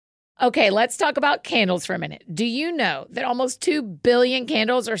Okay, let's talk about candles for a minute. Do you know that almost 2 billion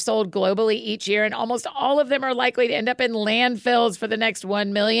candles are sold globally each year, and almost all of them are likely to end up in landfills for the next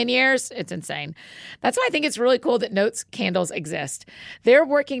 1 million years? It's insane. That's why I think it's really cool that Notes candles exist. They're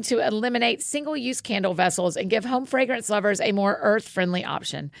working to eliminate single-use candle vessels and give home fragrance lovers a more earth-friendly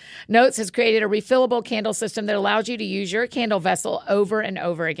option. Notes has created a refillable candle system that allows you to use your candle vessel over and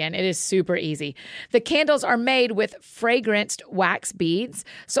over again. It is super easy. The candles are made with fragranced wax beads,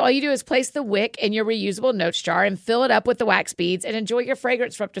 so all you do is place the wick in your reusable Notes jar and fill it up with the wax beads and enjoy your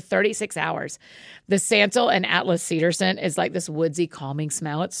fragrance for up to 36 hours. The Santal and Atlas cedar scent is like this woodsy, calming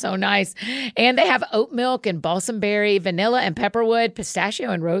smell. It's so nice. And they have oat milk and balsam berry, vanilla and pepperwood,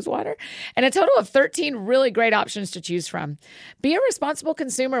 pistachio and rosewater, and a total of 13 really great options to choose from. Be a responsible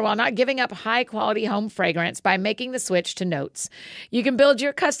consumer while not giving up high-quality home fragrance by making the switch to Notes. You can build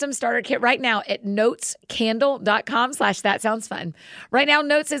your custom starter kit right now at notescandle.com/thatsoundsfun. Right now,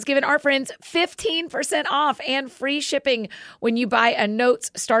 Notes is giving our friends 15% off and free shipping when you buy a Notes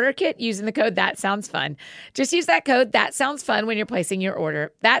starter kit using the code ThatSoundsFun. Just use that code ThatSoundsFun when you're placing your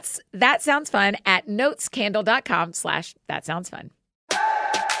order. That's That Sounds Fun at notescandle.com/thatsoundsfun.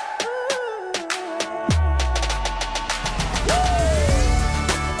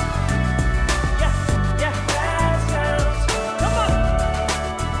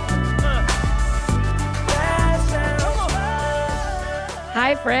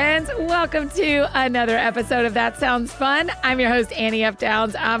 Hi, friends. Welcome to another episode of That Sounds Fun. I'm your host, Annie F.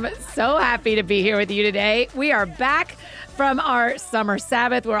 Downs. I'm so happy to be here with you today. We are back from our summer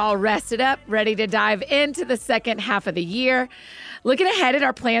Sabbath. We're all rested up, ready to dive into the second half of the year. Looking ahead at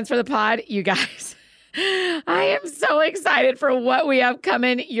our plans for the pod, you guys, I am so excited for what we have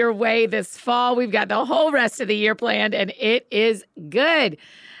coming your way this fall. We've got the whole rest of the year planned, and it is good.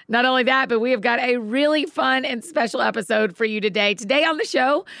 Not only that, but we have got a really fun and special episode for you today. Today on the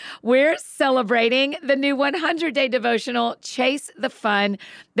show, we're celebrating the new 100-day devotional, Chase the Fun,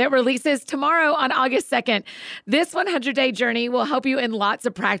 that releases tomorrow on August 2nd. This 100-day journey will help you in lots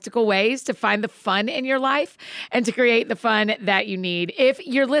of practical ways to find the fun in your life and to create the fun that you need. If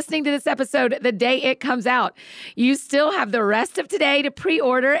you're listening to this episode the day it comes out, you still have the rest of today to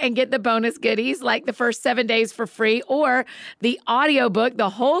pre-order and get the bonus goodies like the first 7 days for free or the audiobook, the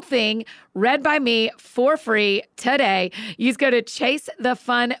whole thing read by me for free today. You just go to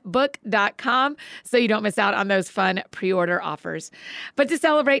chasethefunbook.com so you don't miss out on those fun pre-order offers. But to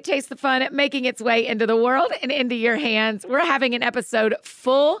celebrate Chase the Fun making its way into the world and into your hands, we're having an episode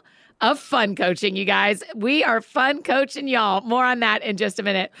full of fun coaching, you guys. We are fun coaching y'all. More on that in just a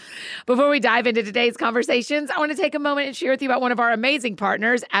minute. Before we dive into today's conversations, I want to take a moment and share with you about one of our amazing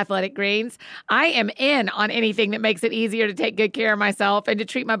partners, Athletic Greens. I am in on anything that makes it easier to take good care of myself and to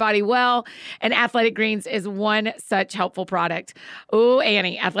treat my body well, and Athletic Greens is one such helpful product. Oh,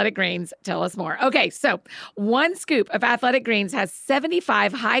 Annie, Athletic Greens, tell us more. Okay, so 1 scoop of Athletic Greens has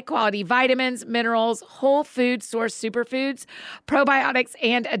 75 high-quality vitamins, minerals, whole food source superfoods, probiotics,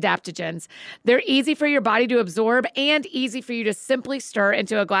 and adaptogens. They're easy for your body to absorb and easy for you to simply stir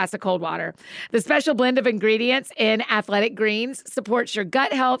into a glass of cold water. The special blend of ingredients in Athletic Greens supports your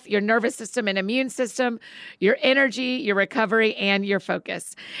gut health, your nervous system and immune system, your energy, your recovery, and your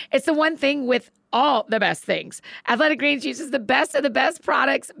focus. It's the one thing with all the best things. Athletic Greens uses the best of the best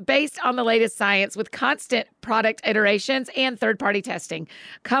products based on the latest science with constant product iterations and third-party testing.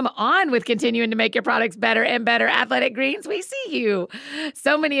 Come on with continuing to make your products better and better. Athletic Greens, we see you.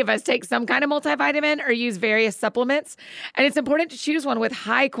 So many of us take some kind of multivitamin or use various supplements, and it's important to choose one with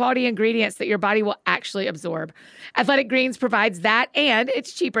high-quality ingredients that your body will actually absorb. Athletic Greens provides that, and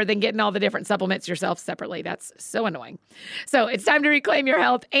it's cheaper than getting all the different supplements yourself separately. That's so annoying. So it's time to reclaim your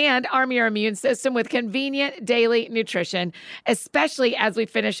health and arm your immune system with convenient daily nutrition, especially as we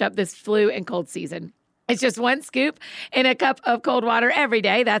finish up this flu and cold season. It's just 1 scoop in a cup of cold water every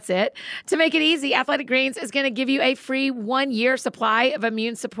day. That's it. To make it easy, Athletic Greens is going to give you a free 1-year supply of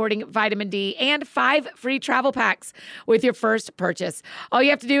immune-supporting vitamin D and 5 free travel packs with your first purchase. All you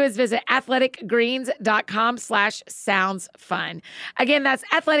have to do is visit athleticgreens.com/soundsfun. Again, that's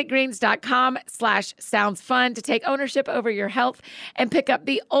athleticgreens.com/soundsfun to take ownership over your health and pick up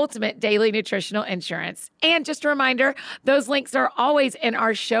the ultimate daily nutritional insurance. And just a reminder, those links are always in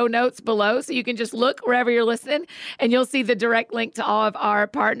our show notes below, so you can just look wherever you're listening, and you'll see the direct link to all of our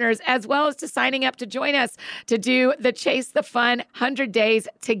partners, as well as to signing up to join us to do the Chase the Fun 100 days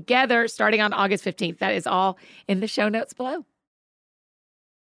together starting on August 15th. That is all in the show notes below.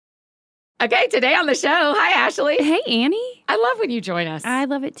 Okay, today on the show, hi, Ashley. Hey, Annie. I love when you join us. I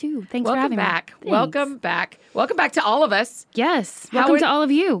love it too. Thanks for having me. Welcome back. Welcome back to all of us. Yes. Welcome to all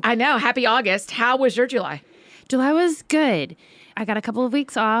of you. I know. Happy August. How was your July? July was good. I got a couple of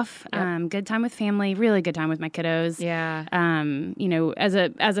weeks off. Yep. Good time with family. Really good time with my kiddos. Yeah.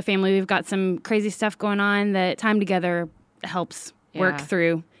 As a family, we've got some crazy stuff going on. That time together helps work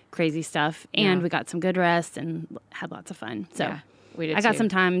through crazy stuff, and we got some good rest and had lots of fun. So we did. I got some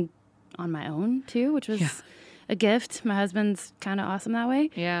time on my own too, which was a gift. My husband's kind of awesome that way.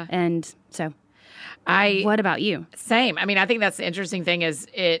 Yeah. And so, what about you? Same. I mean, I think that's the interesting thing is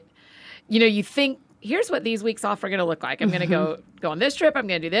you think, here's what these weeks off are going to look like. I'm going to go on this trip. I'm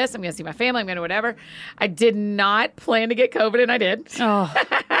going to do this. I'm going to see my family. I'm going to whatever. I did not plan to get COVID, and I did. Oh.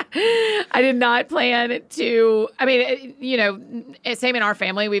 I did not plan to. I mean, same in our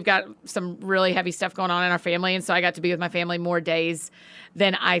family. We've got some really heavy stuff going on in our family, and so I got to be with my family more days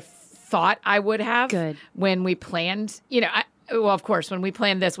than I thought I would have. Good. When we planned. Well, of course, when we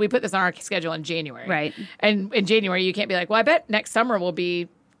planned this, we put this on our schedule in January. Right. And in January, you can't be like, well, I bet next summer there'll be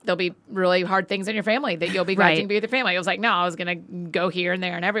really hard things in your family that you'll be glad to be with your family. I was like, no, I was going to go here and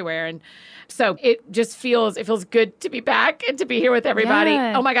there and everywhere. And so it feels good to be back and to be here with everybody.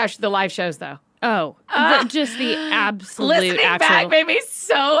 Yeah. Oh my gosh, the live shows though. Oh, just the absolute Listening back made me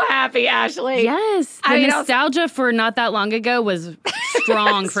so happy, Ashley. Yes. The nostalgia for not that long ago was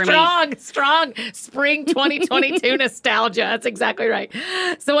strong for me. Strong spring 2022 nostalgia. That's exactly right.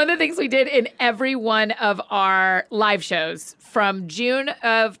 So one of the things we did in every one of our live shows from June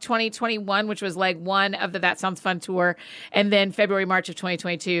of 2021, which was leg one of the That Sounds Fun tour, and then February, March of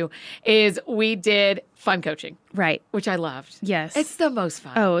 2022, is we did fun coaching. Right. Which I loved. Yes. It's the most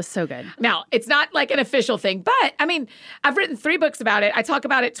fun. Oh, it was so good. Now, it's not like an official thing, but I mean, I've written 3 books about it. I talk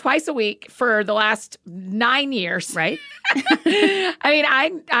about it twice a week for the last 9 years. Right. I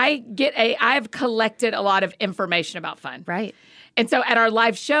mean, I've collected a lot of information about fun. Right. And so at our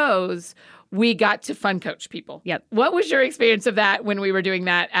live shows, we got to fun coach people. Yep. What was your experience of that when we were doing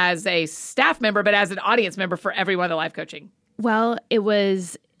that as a staff member, but as an audience member for every one of the live coaching? Well, it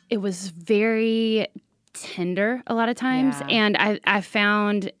was very tender a lot of times. Yeah. And I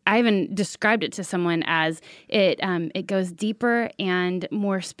found, I even described it to someone as it goes deeper and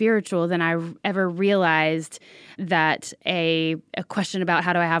more spiritual than I ever realized that a question about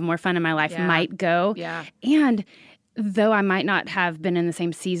how do I have more fun in my life might go. Yeah. And though I might not have been in the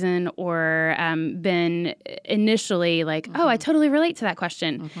same season or been initially like, oh, I totally relate to that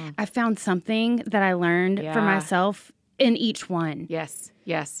question. I found something that I learned for myself in each one.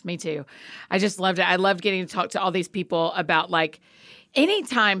 Yes, me too. I just loved it. I loved getting to talk to all these people about like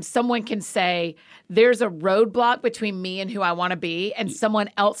anytime someone can say there's a roadblock between me and who I want to be, and someone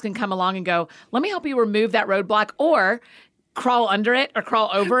else can come along and go, let me help you remove that roadblock, or crawl under it or crawl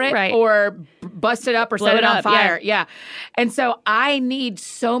over it or bust it up or set it on fire. Yeah. And so I need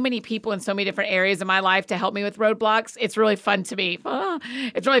so many people in so many different areas of my life to help me with roadblocks. It's really fun to me.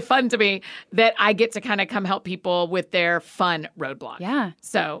 It's really fun to me that I get to kind of come help people with their fun roadblock. Yeah.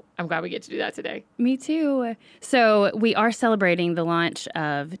 So I'm glad we get to do that today. Me too. So we are celebrating the launch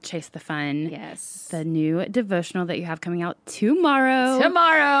of Chase the Fun. Yes. The new devotional that you have coming out tomorrow.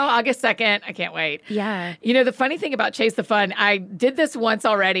 August 2nd. I can't wait. Yeah. You know, the funny thing about Chase the Fun, I did this once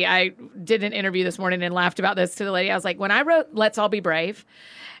already. I did an interview this morning and laughed about this to the lady. I was like, when I wrote Let's All Be Brave,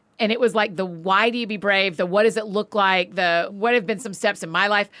 and it was like the why do you be brave, the what does it look like, the what have been some steps in my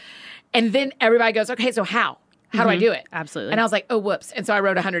life. And then everybody goes, okay, so how? How do I do it? Absolutely. And I was like, oh, whoops. And so I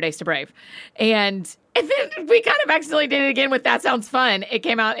wrote 100 Days to Brave. And then we kind of accidentally did it again with That Sounds Fun. It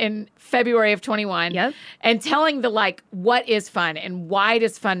came out in February of 21. Yep. And telling the like, what is fun and why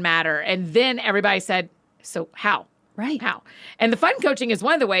does fun matter? And then everybody said, so how? Right. How? And the fun coaching is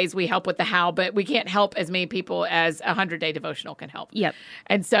one of the ways we help with the how, but we can't help as many people as a 100-day devotional can help. Yep.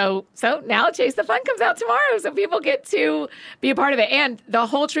 And so now Chase the Fun comes out tomorrow, so people get to be a part of it. And the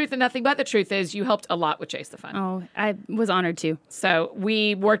whole truth and nothing but the truth is you helped a lot with Chase the Fun. Oh, I was honored to. So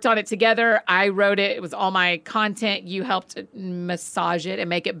we worked on it together. I wrote it. It was all my content. You helped massage it and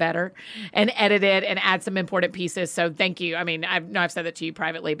make it better and edit it and add some important pieces. So thank you. I mean, I know I've said that to you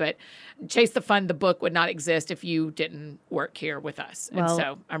privately, but Chase the Fun, the book, would not exist if you didn't work here with us. And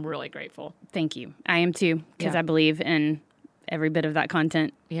so I'm really grateful. Thank you. I am too, because I believe in every bit of that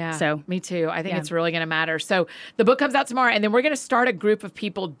content. Yeah. So me too. I think it's really going to matter. So the book comes out tomorrow, and then we're going to start a group of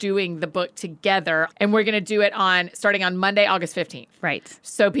people doing the book together, and we're going to do it starting on Monday, August 15th. Right.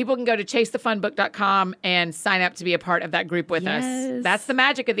 So people can go to chasethefunbook.com and sign up to be a part of that group with us. That's the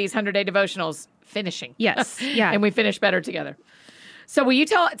magic of these 100-day devotionals, finishing. Yes. Yeah. And we finish better together. So will you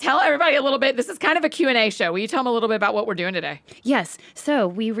tell everybody a little bit? This is kind of a Q&A show. Will you tell them a little bit about what we're doing today? Yes. So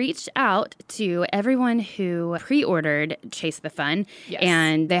we reached out to everyone who pre-ordered Chase the Fun,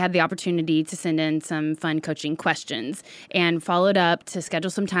 and they had the opportunity to send in some fun coaching questions, and followed up to schedule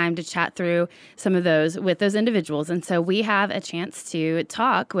some time to chat through some of those with those individuals. And so we have a chance to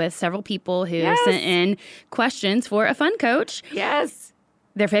talk with several people who sent in questions for a fun coach. Yes.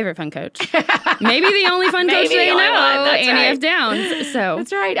 Their favorite fun coach. Maybe the only fun coach they know, Annie F. Downs. So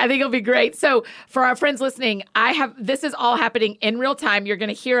that's right. I think it'll be great. So for our friends listening, this is all happening in real time. You're going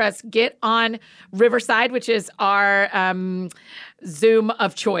to hear us get on Riverside, which is our Zoom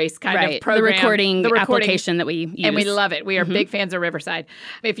of choice kind of program. The recording application that we use. And we love it. We are big fans of Riverside.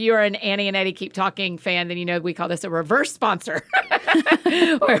 If you're an Annie and Eddie Keep Talking fan, then you know we call this a reverse sponsor.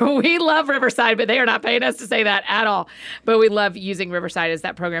 We love Riverside, but they are not paying us to say that at all. But we love using Riverside as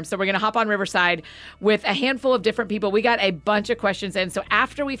that program. So we're going to hop on Riverside with a handful of different people. We got a bunch of questions in. So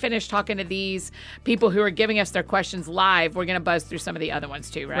after we finish talking to these people who are giving us their questions live, we're going to buzz through some of the other ones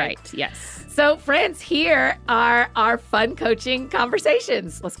too, right? Right, yes. So friends, here are our fun coaching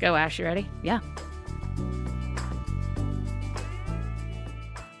conversations. Let's go, Ash. You ready? Yeah.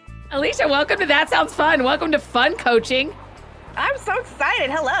 Alicia, welcome to That Sounds Fun. Welcome to Fun Coaching. I'm so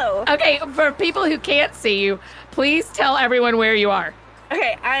excited. Hello. Okay, for people who can't see you, please tell everyone where you are.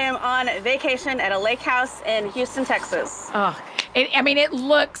 Okay, I am on vacation at a lake house in Houston, Texas. Oh, it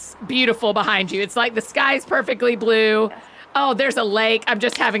looks beautiful behind you. It's like the sky's perfectly blue. Yes. Oh, there's a lake. I'm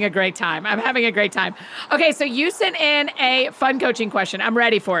just having a great time. I'm having a great time. Okay, so you sent in a fun coaching question. I'm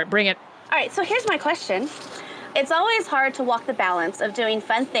ready for it. Bring it. All right, so here's my question. It's always hard to walk the balance of doing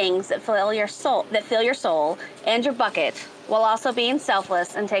fun things that fill your soul and your bucket, while also being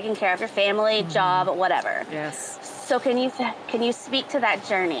selfless and taking care of your family, job, whatever. Yes. So can you speak to that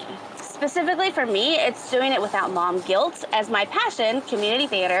journey? Specifically for me, it's doing it without mom guilt, as my passion, community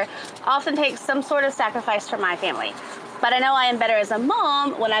theater, often takes some sort of sacrifice for my family. But I know I am better as a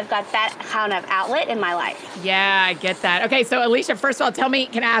mom when I've got that kind of outlet in my life. Yeah, I get that. Okay, so Alicia, first of all, tell me,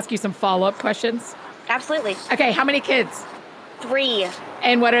 can I ask you some follow-up questions? Absolutely. Okay, how many kids? 3.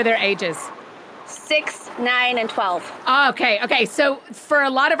 And what are their ages? 6, 9, and 12. Okay. So for a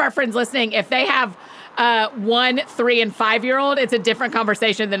lot of our friends listening, if they have 1, 3, and 5-year-old, it's a different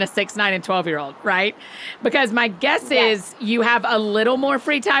conversation than a 6, 9, and 12-year-old, right? Because my guess is you have a little more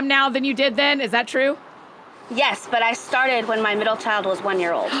free time now than you did then. Is that true? Yes, but I started when my middle child was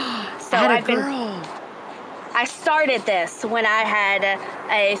 1-year-old. So I started this when I had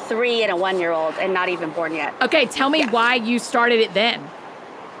a 3 and a 1-year-old and not even born yet. Okay, tell me why you started it then.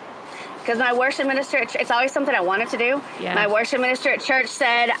 Because my worship minister, it's always something I wanted to do. Yeah. My worship minister at church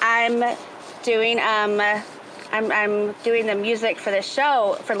said, I'm doing the music for this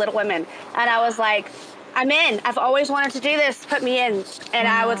show for Little Women. And I was like, I'm in. I've always wanted to do this. Put me in. And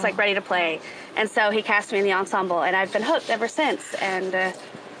I was like ready to play. And so he cast me in the ensemble, and I've been hooked ever since. And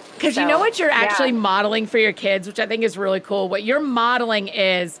because you know what you're actually modeling for your kids, which I think is really cool. What you're modeling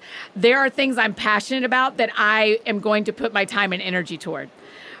is there are things I'm passionate about that I am going to put my time and energy toward.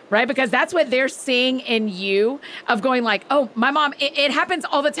 Right? Because that's what they're seeing in you, of going like, oh, my mom, it happens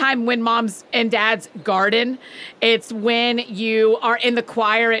all the time when moms and dads garden. It's when you are in the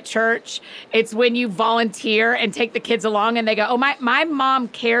choir at church. It's when you volunteer and take the kids along and they go, oh, my mom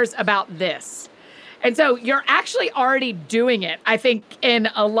cares about this. And so you're actually already doing it, I think, in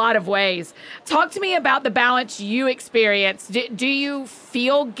a lot of ways. Talk to me about the balance you experience. Do you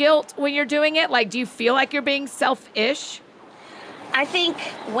feel guilt when you're doing it? Like, do you feel like you're being selfish? I think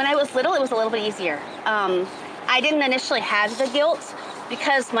when I was little, it was a little bit easier. I didn't initially have the guilt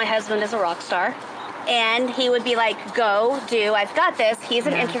because my husband is a rock star. And he would be like, go, do, I've got this. He's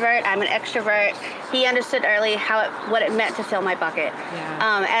an introvert, I'm an extrovert. He understood early what it meant to fill my bucket.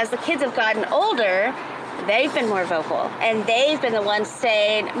 Yeah. As the kids have gotten older, they've been more vocal. And they've been the ones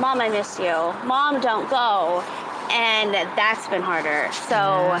saying, Mom, I miss you. Mom, don't go. And that's been harder.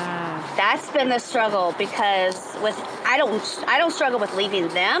 So that's been the struggle, because I don't struggle with leaving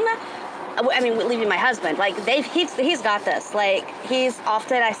them. I mean, leaving my husband. Like he's got this. Like he's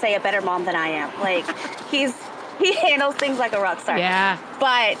often, I say, a better mom than I am. Like he handles things like a rock star. Yeah.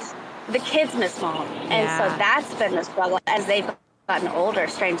 But the kids miss mom, and so that's been the struggle as they've gotten older.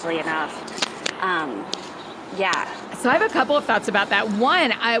 Strangely enough. So I have a couple of thoughts about that.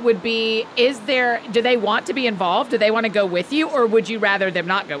 One, would be, do they want to be involved? Do they want to go with you, or would you rather them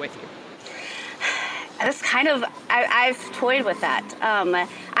not go with you? That's kind of, I've toyed with that.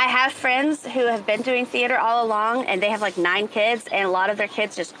 I have friends who have been doing theater all along, and they have like 9 kids, and a lot of their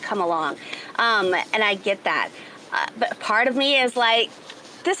kids just come along. And I get that. But part of me is like,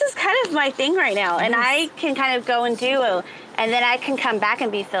 this is kind of my thing right now. And I can kind of go and do, and then I can come back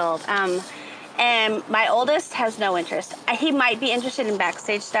and be filled. And my oldest has no interest. He might be interested in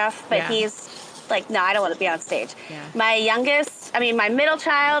backstage stuff, but he's like, no, I don't want to be on stage. Yeah. My middle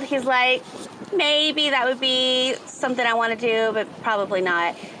child, he's like, maybe that would be something I want to do, but probably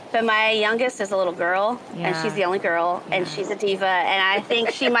not. But my youngest is a little girl, and she's the only girl, and she's a diva, and I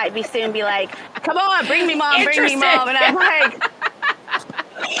think she might be soon be like, come on, bring me mom, bring me mom. And I'm like,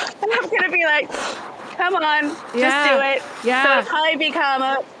 and I'm going to be like, come on, just do it. Yeah. So it'll probably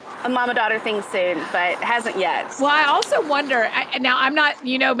become a mama-daughter thing soon, but hasn't yet. Well, I also wonder, now I'm not,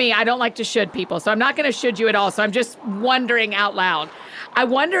 you know me, I don't like to should people, so I'm not going to should you at all, so I'm just wondering out loud. I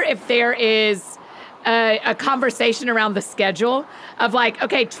wonder if there is a conversation around the schedule of like,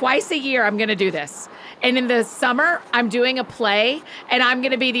 okay, twice a year I'm going to do this. And in the summer, I'm doing a play, and I'm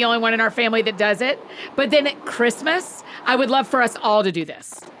going to be the only one in our family that does it. But then at Christmas, I would love for us all to do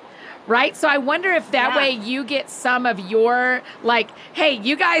this. Right? So I wonder if that way you get some of your, like, hey,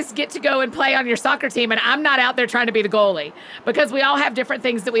 you guys get to go and play on your soccer team, and I'm not out there trying to be the goalie, because we all have different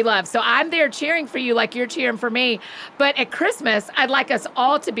things that we love. So I'm there cheering for you like you're cheering for me. But at Christmas, I'd like us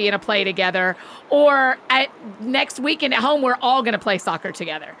all to be in a play together, or at next weekend at home, we're all going to play soccer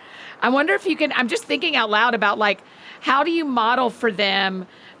together. I wonder if you can, I'm just thinking out loud about, like, how do you model for them?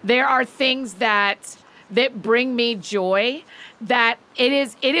 There are things that bring me joy, that it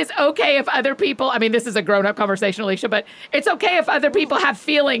is okay if other people, I mean, this is a grown-up conversation, Alicia, but it's okay if other people have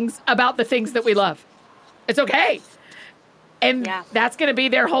feelings about the things that we love. It's okay. And that's going to be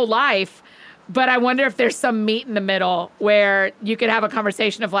their whole life. But I wonder if there's some meat in the middle where you could have a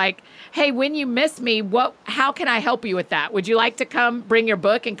conversation of like, hey, when you miss me, how can I help you with that? Would you like to come bring your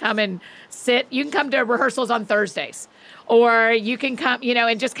book and come and sit? You can come to rehearsals on Thursdays, or you can come,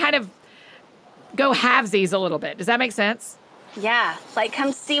 and just kind of go halvesies a little bit. Does that make sense? Yeah, like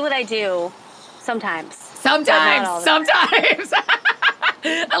come see what I do sometimes. Sometimes.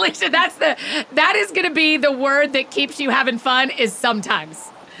 Alicia, that is going to be the word that keeps you having fun, is sometimes.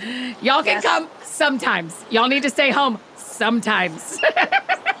 Y'all can come sometimes. Y'all need to stay home sometimes.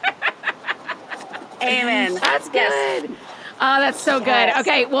 Amen. That's good. Oh, that's so good.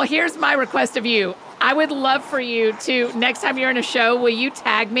 Okay, well, here's my request of you. I would love for you to, next time you're in a show, will you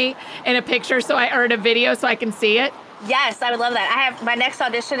tag me in a picture or in a video so I can see it? Yes, I would love that. I have my next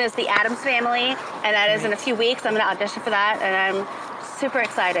audition is The Addams Family, and that is in a few weeks. I'm going to audition for that, and I'm super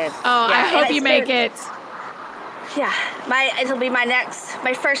excited. Oh, I hope you make it. Yeah, it'll be my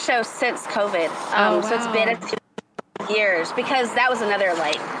first show since COVID. Wow. So it's been a few years, because that was another,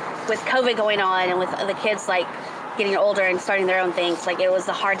 like, with COVID going on and with the kids, like, getting older and starting their own things, like, it was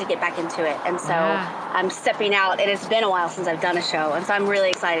hard to get back into it. And so I'm stepping out. It has been a while since I've done a show, and so I'm really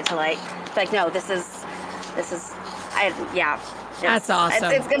excited to no, this is that's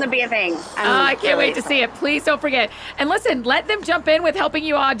awesome. It's going to be a thing. I can't wait to see it. Please don't forget. And listen, let them jump in with helping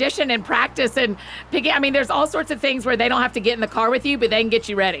you audition and practice and pick it. I mean, there's all sorts of things where they don't have to get in the car with you, but they can get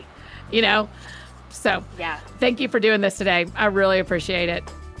you ready, So thank you for doing this today. I really appreciate it.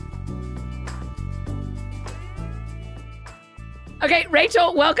 Okay,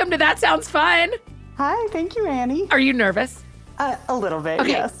 Rachel, welcome to That Sounds Fun. Hi, thank you, Annie. Are you nervous? A little bit,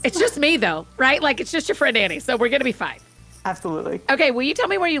 okay. Yes. It's just me, though, right? Like, it's just your friend Annie, so we're going to be fine. Absolutely. Okay, will you tell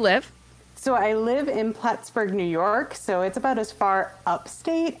me where you live? So I live in Plattsburgh, New York, so it's about as far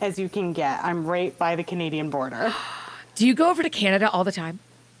upstate as you can get. I'm right by the Canadian border. Do you go over to Canada all the time?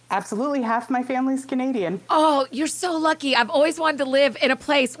 Absolutely. Half my family's Canadian. Oh, you're so lucky. I've always wanted to live in a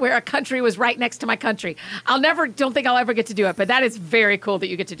place where a country was right next to my country. Don't think I'll ever get to do it, but that is very cool that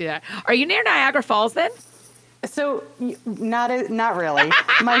you get to do that. Are you near Niagara Falls then? So not really.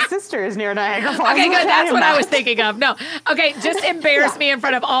 My sister is near Niagara Falls. Okay, good. That's what I was thinking of. No. Okay, just embarrass me in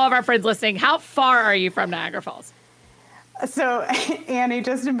front of all of our friends listening. How far are you from Niagara Falls? So Annie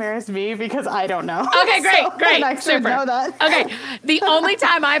just embarrassed me because I don't know. Okay, great, great, I super. Know that. Okay, the only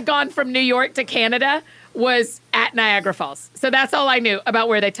time I've gone from New York to Canada was at Niagara Falls. So that's all I knew about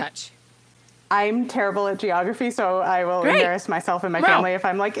where they touch. I'm terrible at geography, so I will embarrass myself and my family if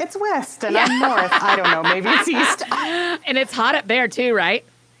I'm like, it's west and I'm north. I don't know, maybe it's east. And it's hot up there too, right?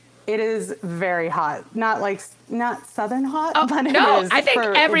 It is very hot. Not southern hot, but no, it is. I think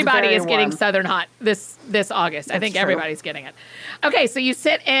everybody is getting warm. southern hot this August. That's I think true. everybody's getting it. Okay, so you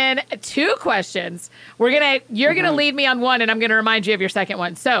sent in 2 questions. You're gonna lead me on one, and I'm gonna remind you of your second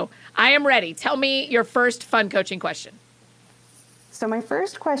one. So I am ready. Tell me your first fun coaching question. So my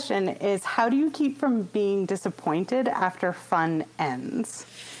first question is, how do you keep from being disappointed after fun ends?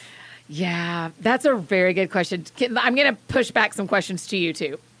 Yeah, that's a very good question. I'm going to push back some questions to you,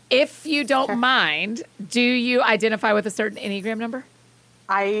 too. If you don't mind, do you identify with a certain Enneagram number?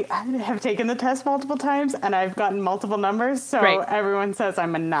 I have taken the test multiple times and I've gotten multiple numbers. So Great. everyone says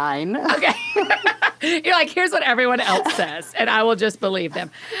I'm a 9. Okay. You're like, here's what everyone else says, and I will just believe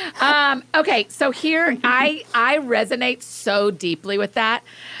them. Okay, so here I resonate so deeply with that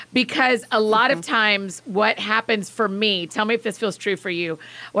because a lot of times what happens for me, tell me if this feels true for you,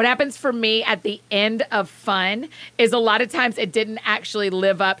 what happens for me at the end of fun is a lot of times it didn't actually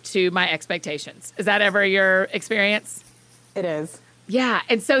live up to my expectations. Is that ever your experience? It is. Yeah.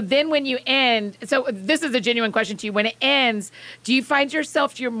 And so then when you end, so this is a genuine question to you. When it ends, do you find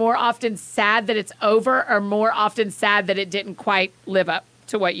yourself you're more often sad that it's over or more often sad that it didn't quite live up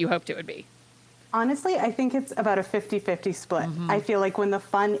to what you hoped it would be? Honestly, I think it's about a 50-50 split. I feel like when the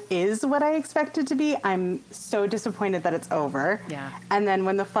fun is what I expected to be, I'm so disappointed that it's over. Yeah. And then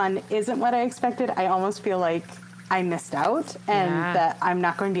when the fun isn't what I expected, I almost feel like I missed out and that I'm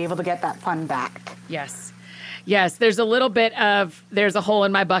not going to be able to get that fun back. Yes. Yes, there's a little bit of there's a hole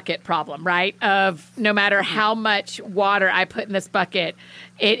in my bucket problem, right? Of no matter how much water I put in this bucket,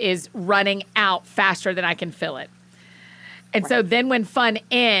 it is running out faster than I can fill it. And so then when fun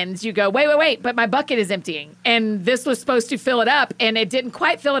ends, you go, wait, but my bucket is emptying. And this was supposed to fill it up, and it didn't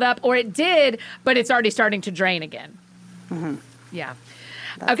quite fill it up, or it did, but it's already starting to drain again. Yeah.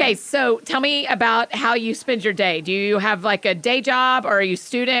 Okay, so tell me about how you spend your day. Do you have like a day job, or are you a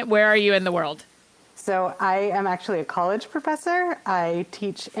student? Where are you in the world? So I am actually a college professor. I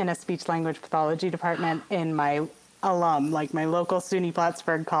teach in a speech language pathology department in my alum, like my local SUNY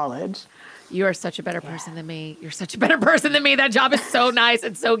Plattsburgh College. You are such a better person than me. You're such a better person than me. That job is so nice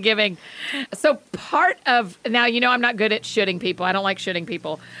and so giving. So part of, now, you know, I'm not good at shooting people. I don't like shooting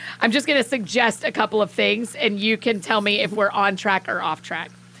people. I'm just going to suggest a couple of things, and you can tell me if we're on track or off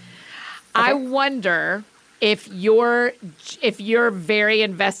track. Okay. I wonder if you're very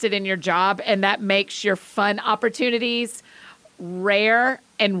invested in your job and that makes your fun opportunities rare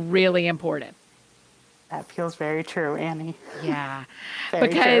and really important. That feels very true, Annie. Yeah. Very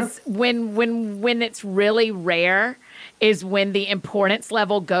because true. when it's really rare is when the importance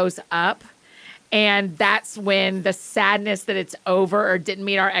level goes up. And that's when the sadness that it's over or didn't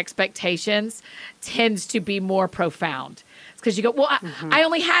meet our expectations tends to be more profound. It's because you go, well, I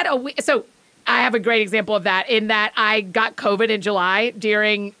only had a week. So I have a great example of that in that I got COVID in July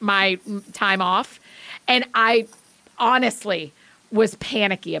during my time off. And I honestly was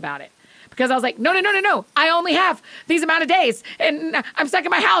panicky about it. Because I was like, no. I only have these amount of days. And I'm stuck in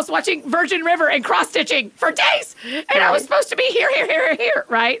my house watching Virgin River and cross-stitching for days. And I was supposed to be here,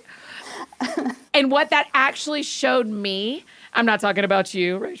 right? And what that actually showed me, I'm not talking about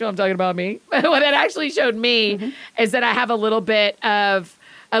you, Rachel, I'm talking about me. What that actually showed me is that I have a little bit of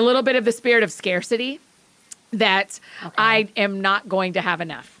the spirit of scarcity, that I am not going to have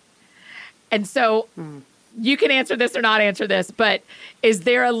enough. And so you can answer this or not answer this, but is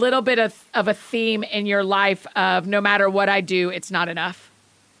there a little bit of a theme in your life of no matter what I do, it's not enough?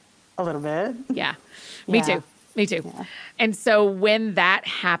 A little bit. Yeah. Me too. Yeah. And so when that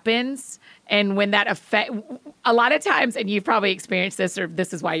happens and when that affect, a lot of times, and you've probably experienced this, or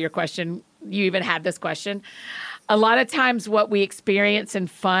this is why you even had this question. A lot of times what we experience in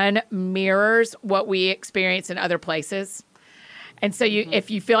fun mirrors what we experience in other places. And so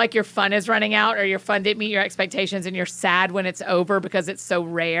if you feel like your fun is running out or your fun didn't meet your expectations and you're sad when it's over because it's so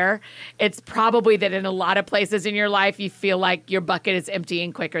rare, it's probably that in a lot of places in your life, you feel like your bucket is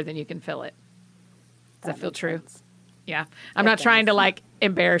emptying quicker than you can fill it. Does that feel true? Sense. Yeah. I'm not trying to like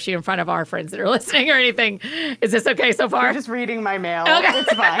embarrass you in front of our friends that are listening or anything. Is this okay so far? You're just reading my mail. Okay.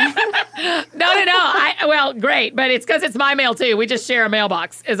 It's fine. No. Well, great. But it's because it's my mail too. We just share a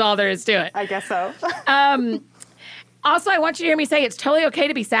mailbox is all there is to it. I guess so. Also, I want you to hear me say it's totally okay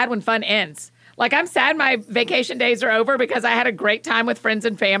to be sad when fun ends. Like, I'm sad my vacation days are over because I had a great time with friends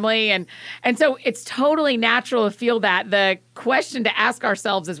and family. And so it's totally natural to feel that. The question to ask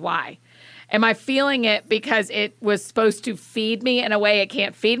ourselves is why? Am I feeling it because it was supposed to feed me in a way it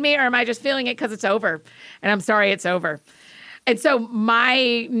can't feed me? Or am I just feeling it because it's over? And I'm sorry it's over. And so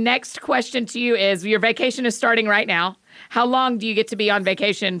my next question to you is, your vacation is starting right now. How long do you get to be on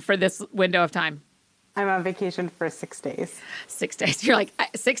vacation for this window of time? I'm on vacation for 6 days. 6 days. You're like,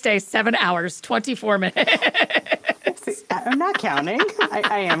 6 days, 7 hours, 24 minutes. See, I'm not counting.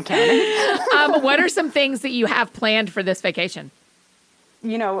 I am counting. What are some things that you have planned for this vacation?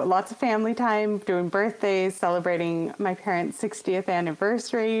 You know, lots of family time, doing birthdays, celebrating my parents' 60th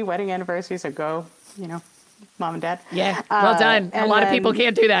anniversary, wedding anniversary. So go, mom and dad. Yeah, well done. A lot of people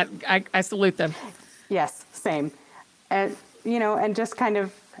can't do that. I salute them. Yes, same. And, and just kind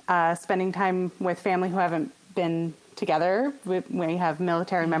of spending time with family who haven't been together. We have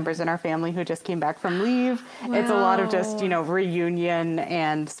military members in our family who just came back from leave. Wow. It's a lot of just, reunion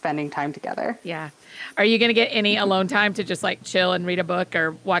and spending time together. Yeah. Are you going to get any alone time to just like chill and read a book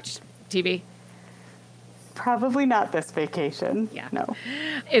or watch TV? Probably not this vacation. Yeah. No.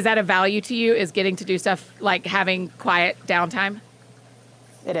 Is that a value to you, is getting to do stuff like having quiet downtime?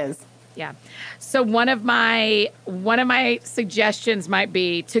 It is. Yeah. So one of my suggestions might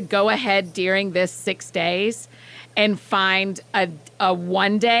be to go ahead during this 6 days and find a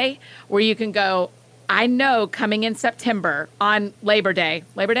one day where you can go, I know coming in September on Labor Day.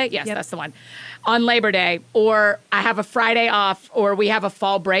 Labor Day? Yes, that's the one. On Labor Day, or I have a Friday off, or we have a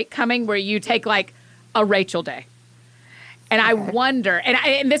fall break coming where you take like a Rachel Day. And I wonder,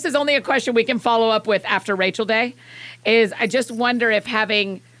 and this is only a question we can follow up with after Rachel Day, is I just wonder if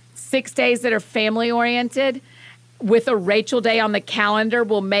having 6 days that are family oriented with a Rachel Day on the calendar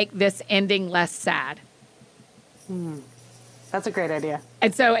will make this ending less sad. That's a great idea.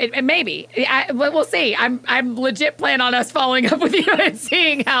 And so it maybe, we'll see. I'm legit planning on us following up with you and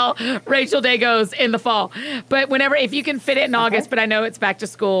seeing how Rachel Day goes in the fall. But if you can fit it in August, but I know it's back to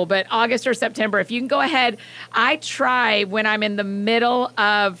school, but August or September, if you can go ahead, I try when I'm in the middle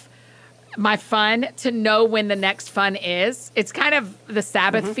of my fun to know when the next fun is. It's kind of the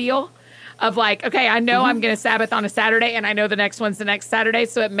Sabbath feel of like, okay, I know I'm going to Sabbath on a Saturday and I know the next one's the next Saturday.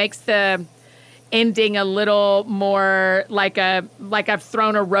 So it makes the ending a little more like I've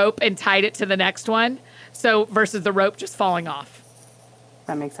thrown a rope and tied it to the next one. So versus the rope just falling off.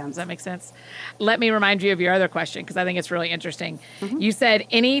 That makes sense. Does that make sense? Let me remind you of your other question because I think it's really interesting. You said,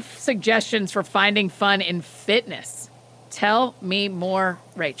 any suggestions for finding fun in fitness? Tell me more,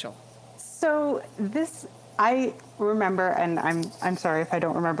 Rachel. So I remember, and I'm sorry if I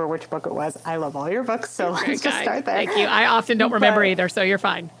don't remember which book it was. I love all your books, so let's just start there. Thank you. I often don't remember either, so you're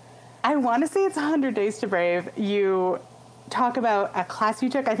fine. I want to say it's 100 Days to Brave. You talk about a class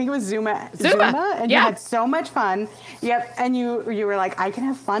you took. I think it was Zumba, and you had so much fun. Yep, and you were like, I can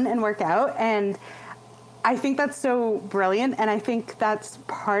have fun and work out, and I think that's so brilliant, and I think that's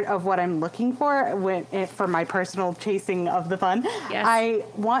part of what I'm looking for for my personal chasing of the fun. Yes. I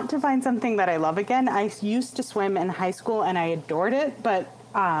want to find something that I love again. I used to swim in high school, and I adored it, but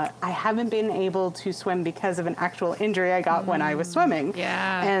I haven't been able to swim because of an actual injury I got when I was swimming.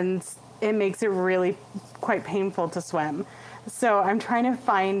 Yeah. And it makes it really quite painful to swim. So I'm trying to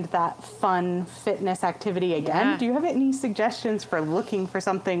find that fun fitness activity again. Yeah. Do you have any suggestions for looking for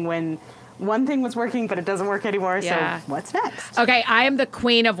something when one thing was working, but it doesn't work anymore? Yeah. So what's next? Okay, I am the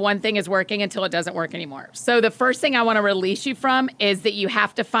queen of one thing is working until it doesn't work anymore. So the first thing I want to release you from is that you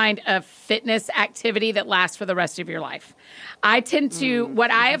have to find a fitness activity that lasts for the rest of your life. I tend to,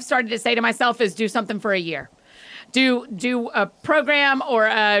 what I have started to say to myself is do something for a year. Do a program or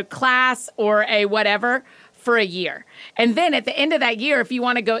a class or a whatever for a year. And then at the end of that year, if you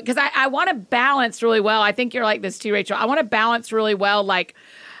want to go, because I want to balance really well. I think you're like this too, Rachel. I want to balance really well, like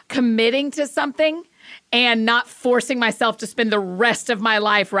committing to something and not forcing myself to spend the rest of my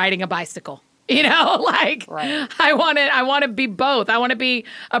life riding a bicycle. Right. I want to be both. I want to be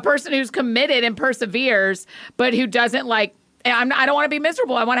a person who's committed and perseveres, but who doesn't I don't want to be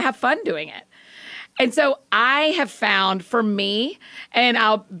miserable. I want to have fun doing it. And so I have found for me, and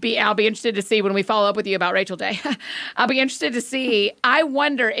I'll be interested to see when we follow up with you about Rachel Day. I'll be interested to see. I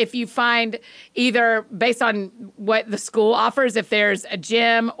wonder if you find either based on what the school offers, if there's a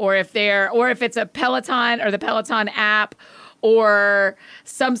gym or if it's a Peloton or the Peloton app or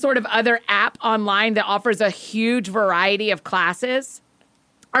some sort of other app online that offers a huge variety of classes.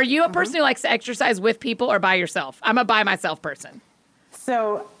 Are you a person who likes to exercise with people or by yourself? I'm a by myself person.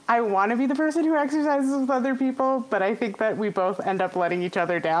 So I want to be the person who exercises with other people, but I think that we both end up letting each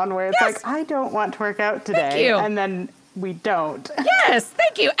other down where it's like, I don't want to work out today. Thank you. And then we don't. Yes,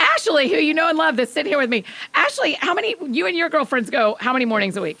 thank you. Ashley, who you know and love, that's sitting here with me. Ashley, how many, you and your girlfriends go, how many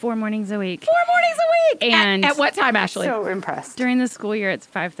mornings a week? 4 mornings a week. 4 mornings a week. And at what time, Ashley? So impressed. During the school year, it's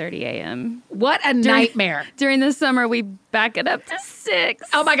 5:30 a.m. What a nightmare. During the summer, we back it up to 6.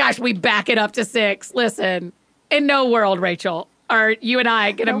 Oh my gosh, we back it up to 6. Listen, in no world, Rachel, are you and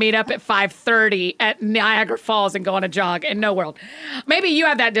I going to meet up at 5:30 at Niagara Falls and go on a jog? In no world. Maybe you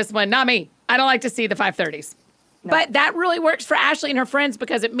have that discipline, not me. I don't like to see the 5:30s. No. But that really works for Ashley and her friends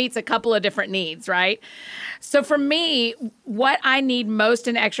because it meets a couple of different needs, right? So for me, what I need most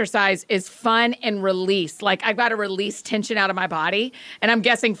in exercise is fun and release. Like I've got to release tension out of my body. And I'm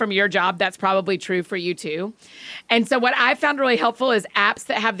guessing from your job, that's probably true for you too. And so what I found really helpful is apps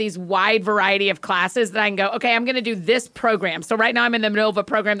that have these wide variety of classes that I can go, okay, I'm going to do this program. So right now I'm in the middle of a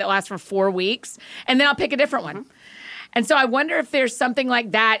program that lasts for 4 weeks and then I'll pick a different one. And so I wonder if there's something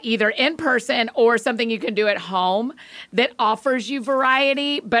like that, either in person or something you can do at home that offers you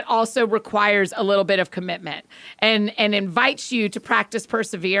variety, but also requires a little bit of commitment and invites you to practice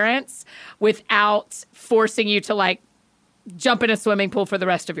perseverance without forcing you to like jump in a swimming pool for the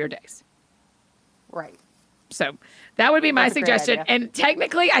rest of your days. Right. So that would be my suggestion. And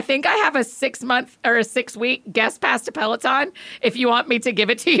technically, I think I have a 6-month or a 6-week guest pass to Peloton if you want me to give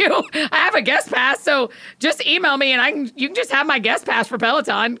it to you. I have a guest pass, so just email me and you can just have my guest pass for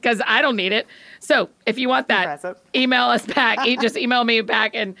Peloton because I don't need it. So if you want that, Impressive. Email us back. Just email me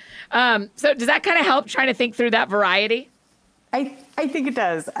back. And so does that kind of help trying to think through that variety? I think it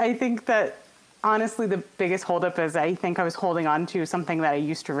does. I think that honestly, the biggest holdup is I think I was holding on to something that I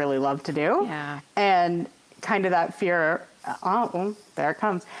used to really love to do. Yeah. And kind of that fear, there it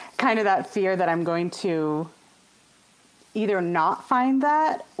comes, kind of that fear that I'm going to either not find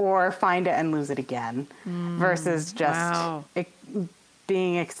that or find it and lose it again versus just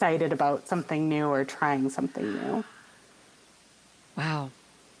being excited about something new or trying something new. Wow.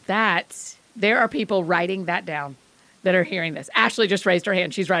 There are people writing that down that are hearing this. Ashley just raised her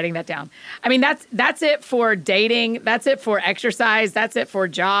hand. She's writing that down. I mean, that's it for dating. That's it for exercise. That's it for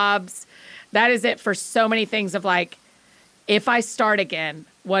jobs. That is it for so many things of like, if I start again,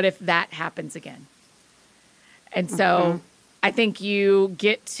 what if that happens again? And so I think you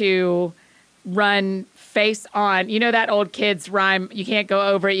get to run face on. You know that old kid's rhyme, you can't go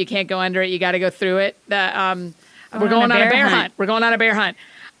over it, you can't go under it, you got to go through it. We're going on a bear hunt. We're going on a bear hunt.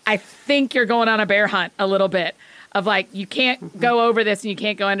 I think you're going on a bear hunt a little bit of like, you can't go over this and you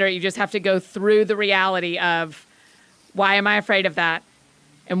can't go under it. You just have to go through the reality of why am I afraid of that?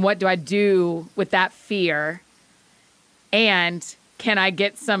 And what do I do with that fear? And can I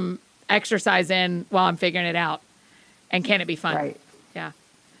get some exercise in while I'm figuring it out? And can it be fun? Right. Yeah.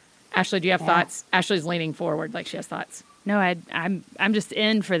 Ashley, do you have thoughts? Ashley's leaning forward like she has thoughts. No, I'm just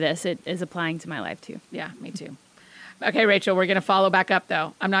in for this. It is applying to my life too. Yeah, me too. Okay, Rachel, we're going to follow back up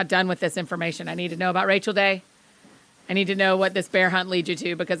though. I'm not done with this information. I need to know about Rachel Day. I need to know what this bear hunt leads you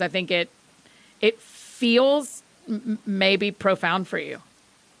to because I think it feels maybe profound for you.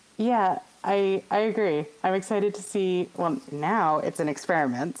 Yeah, I agree. I'm excited to see. Well, now it's an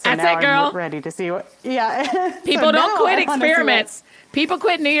experiment. So That's now it, girl. I'm ready to see what. Yeah. People don't quit experiments. People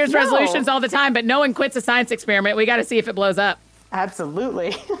quit New Year's resolutions all the time, but no one quits a science experiment. We got to see if it blows up.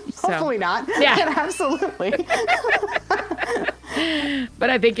 Absolutely. Hopefully not. Yeah. Absolutely.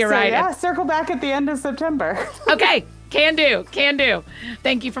 But I think you're right. Yeah, circle back at the end of September. Okay. Can do.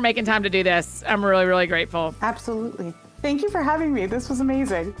 Thank you for making time to do this. I'm really, really grateful. Absolutely. Thank you for having me. This was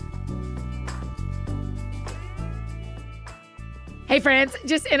amazing. Hey friends,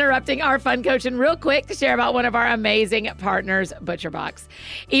 just interrupting our fun coaching real quick to share about one of our amazing partners, ButcherBox.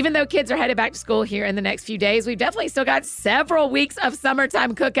 Even though kids are headed back to school here in the next few days, we've definitely still got several weeks of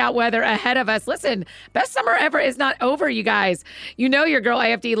summertime cookout weather ahead of us. Listen, best summer ever is not over, you guys. You know your girl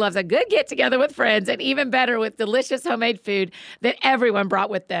AFD loves a good get together with friends and even better with delicious homemade food that everyone brought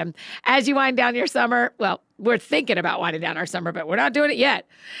with them. As you wind down your summer, well, we're thinking about winding down our summer, but we're not doing it yet.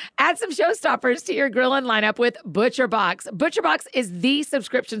 Add some showstoppers to your grilling lineup with ButcherBox. ButcherBox is the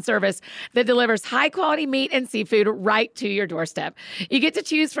subscription service that delivers high-quality meat and seafood right to your doorstep. You get to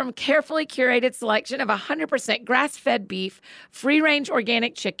choose from carefully curated selection of 100% grass-fed beef, free-range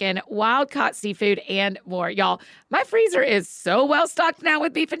organic chicken, wild-caught seafood, and more. Y'all, my freezer is so well-stocked now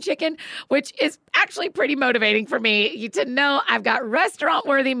with beef and chicken, which is actually pretty motivating for me to know I've got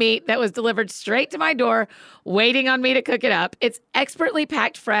restaurant-worthy meat that was delivered straight to my door waiting on me to cook it up. It's expertly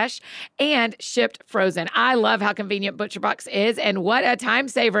packed fresh and shipped frozen. I love how convenient ButcherBox is and what a time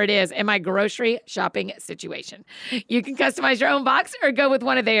saver it is in my grocery shopping situation. You can customize your own box or go with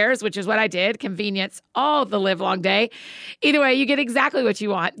one of theirs, which is what I did. Convenience all the live long day. Either way, you get exactly what you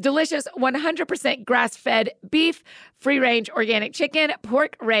want. Delicious 100% grass-fed beef, free-range organic chicken,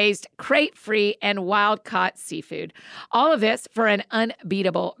 pork-raised, crate-free, and wild-caught seafood. All of this for an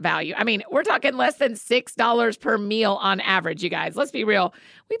unbeatable value. I mean, we're talking less than $6 per meal on average, you guys. Let's be real.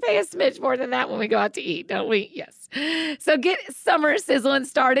 We pay a smidge more than that when we go out to eat, don't we? Yes. So get summer sizzling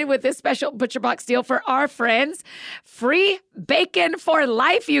started with this special ButcherBox deal for our friends. Free bacon for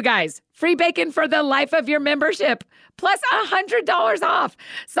life, you guys. Free bacon for the life of your membership. Plus $100 off.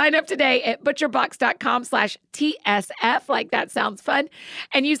 Sign up today at butcherbox.com/TSF, like that sounds fun,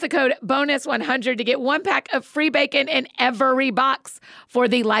 and use the code BONUS100 to get 1 pack of free bacon in every box for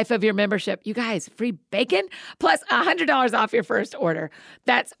the life of your membership. You guys, free bacon plus $100 off your first order.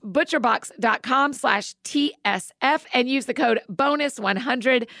 That's butcherbox.com/TSF and use the code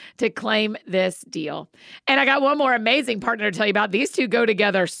BONUS100 to claim this deal. And I got one more amazing partner to tell you about. These two go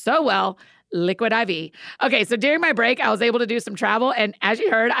together so well. Liquid IV. Okay, so during my break, I was able to do some travel. And as you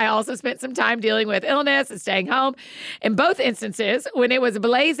heard, I also spent some time dealing with illness and staying home. In both instances, when it was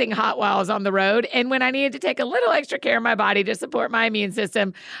blazing hot while I was on the road and when I needed to take a little extra care of my body to support my immune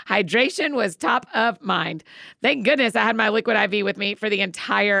system, hydration was top of mind. Thank goodness I had my Liquid IV with me for the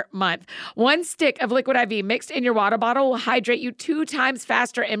entire month. One stick of Liquid IV mixed in your water bottle will hydrate you 2 times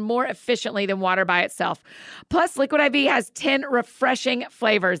faster and more efficiently than water by itself. Plus, Liquid IV has 10 refreshing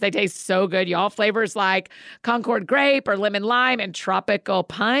flavors. They taste so good, y'all. Flavors like Concord grape or lemon lime and tropical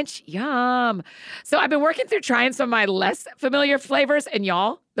punch. Yum. So I've been working through trying some of my less familiar flavors, and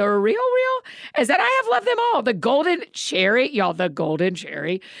y'all, the real is that I have loved them all. The golden cherry, y'all, the golden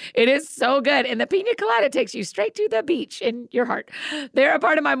cherry. It is so good. And the pina colada takes you straight to the beach in your heart. They're a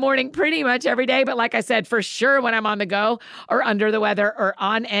part of my morning pretty much every day. But like I said, for sure when I'm on the go or under the weather or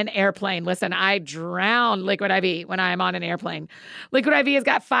on an airplane. Listen, I drown Liquid IV when I am on an airplane. Liquid IV has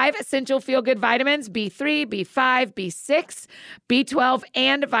got 5 essential feel-good vitamins, B3, B5, B6, B12,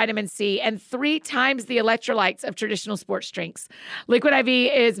 and vitamin C, and 3 times the electrolytes of traditional sports drinks. Liquid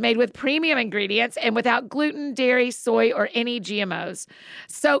IV is made with premium ingredients and without gluten, dairy, soy, or any GMOs.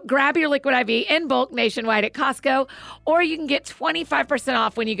 So grab your Liquid IV in bulk nationwide at Costco, or you can get 25%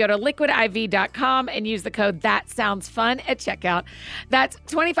 off when you go to liquidiv.com and use the code ThatSoundsFun at checkout. That's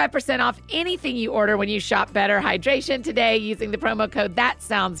 25% off anything you order when you shop Better Hydration today using the promo code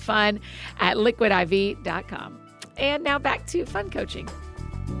ThatSoundsFun at liquidiv.com. And now back to fun coaching.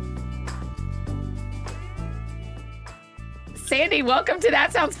 Sandy, welcome to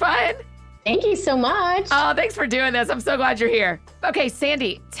That Sounds Fun. Thank you so much. Oh, thanks for doing this. I'm so glad you're here. Okay,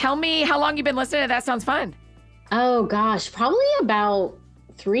 Sandy, tell me how long you've been listening to That Sounds Fun. Oh, gosh, probably about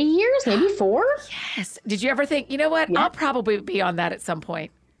 3 years, maybe 4. Yes. Did you ever think, you know what? Yeah. I'll probably be on that at some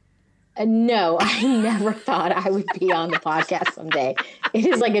point. No, I never thought I would be on the podcast someday. It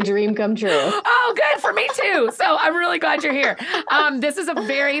is like a dream come true. Oh, good for me too. So I'm really glad you're here. This is a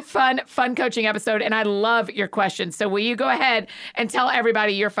very fun coaching episode, and I love your questions. So will you go ahead and tell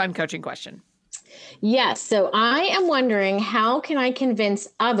everybody your fun coaching question? Yes. So I am wondering, how can I convince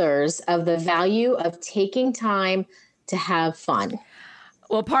others of the value of taking time to have fun?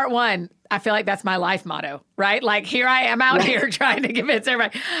 Well, part 1, I feel like that's my life motto, right? Like here I am out here trying to convince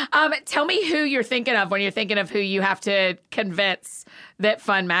everybody. Tell me who you're thinking of when you're thinking of who you have to convince that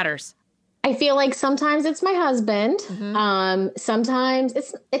fun matters. I feel like sometimes it's my husband. Mm-hmm. Sometimes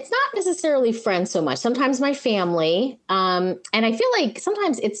it's not necessarily friends so much. Sometimes my family. And I feel like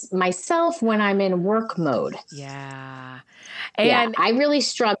sometimes it's myself when I'm in work mode. Yeah. And I really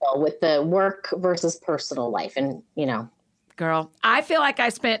struggle with the work versus personal life. And, girl, I feel like I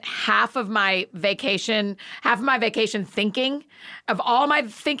spent half of my vacation thinking. Of all my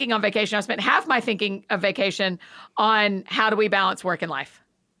thinking on vacation, I spent half my thinking of vacation on how do we balance work and life.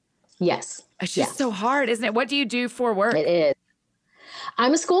 Yes. It's just so hard, isn't it? What do you do for work? It is.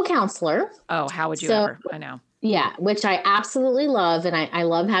 I'm a school counselor. Oh, how would you ever? I know. Yeah, which I absolutely love. And I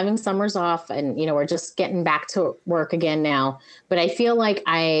love having summers off. And, we're just getting back to work again now. But I feel like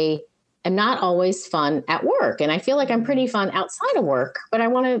I am not always fun at work. And I feel like I'm pretty fun outside of work, but I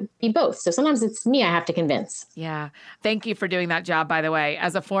want to be both. So sometimes it's me I have to convince. Yeah. Thank you for doing that job, by the way.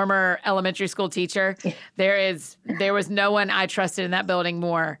 As a former elementary school teacher, there was no one I trusted in that building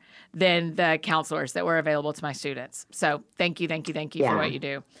more than the counselors that were available to my students. So thank you for what you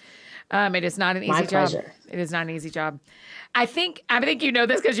do. It is not an easy job. Pleasure. It is not an easy job. I think you know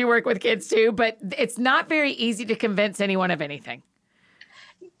this because you work with kids too, but it's not very easy to convince anyone of anything.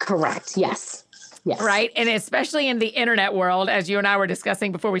 Correct. Yes. Yes. Right. And especially in the internet world, as you and I were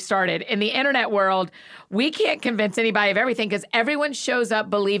discussing before we started, in the internet world, we can't convince anybody of everything because everyone shows up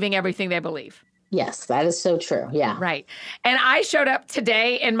believing everything they believe. Yes, that is so true. Yeah. Right. And I showed up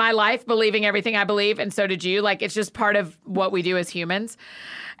today in my life believing everything I believe. And so did you. Like, it's just part of what we do as humans.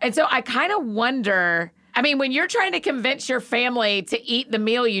 And so I kind of wonder, when you're trying to convince your family to eat the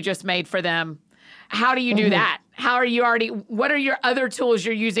meal you just made for them, how do you do that? What are your other tools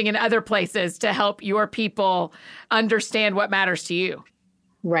you're using in other places to help your people understand what matters to you?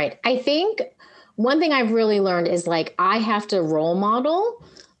 Right. I think one thing I've really learned is I have to role model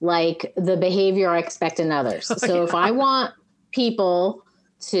the behavior I expect in others. So if I want people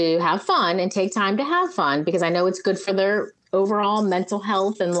to have fun and take time to have fun, because I know it's good for their overall mental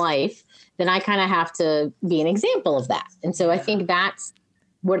health and life, then I kind of have to be an example of that. And so I think that's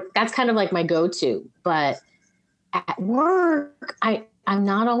kind of like my go-to. But at work, I'm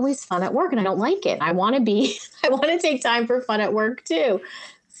not always fun at work and I don't like it. I want to take time for fun at work too.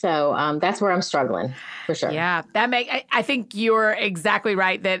 So that's where I'm struggling for sure. Yeah, I think you're exactly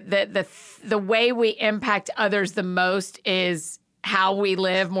right that the way we impact others the most is how we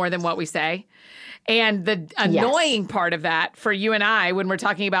live more than what we say. And the annoying part of that for you and I, when we're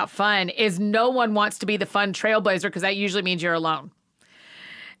talking about fun, is no one wants to be the fun trailblazer, because that usually means you're alone.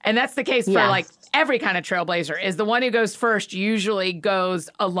 And that's the case for like every kind of trailblazer, is the one who goes first usually goes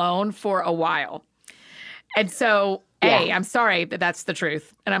alone for a while. And so, I'm sorry that that's the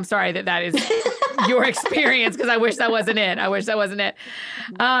truth. And I'm sorry that that is your experience, because I wish that wasn't it.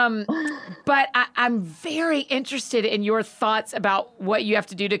 But I'm very interested in your thoughts about what you have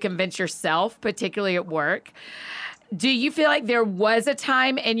to do to convince yourself, particularly at work. Do you feel like there was a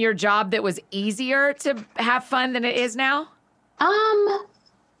time in your job that was easier to have fun than it is now? I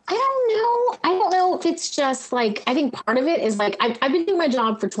don't know if it's just like, I think part of it is like, I've been doing my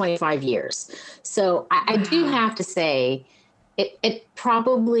job for 25 years. So I do have to say it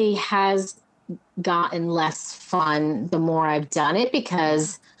probably has gotten less fun the more I've done it,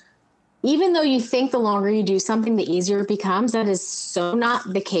 because even though you think the longer you do something, the easier it becomes, that is so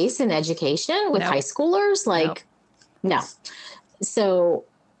not the case in education with high schoolers. Like, no. So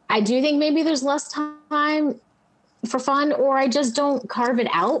I do think maybe there's less time for fun, or I just don't carve it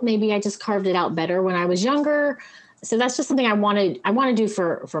out. Maybe I just carved it out better when I was younger. So that's just something I want to do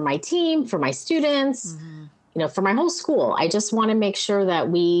for my team, for my students, for my whole school. I just want to make sure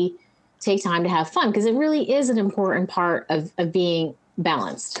that we take time to have fun, because it really is an important part of being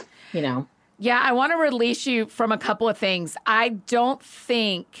balanced, Yeah, I want to release you from a couple of things. I don't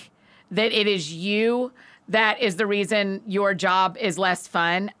think that it is you that is the reason your job is less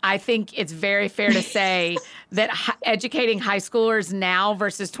fun. I think it's very fair to say that educating high schoolers now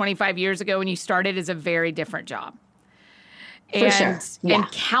versus 25 years ago when you started is a very different job. And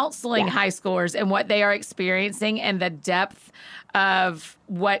counseling high schoolers and what they are experiencing and the depth of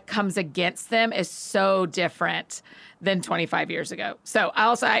what comes against them is so different than 25 years ago. So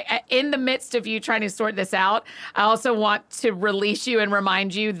I in the midst of you trying to sort this out, I also want to release you and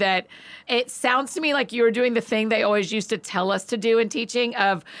remind you that it sounds to me like you're doing the thing they always used to tell us to do in teaching,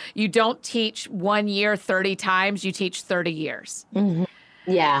 of you don't teach 1 year 30 times, you teach 30 years. Mm-hmm.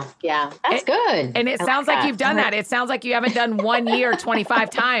 Yeah. That's good. And it sounds like you've done that. It sounds like you haven't done 1 year 25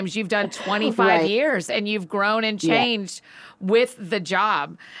 times. You've done 25 years, and you've grown and changed with the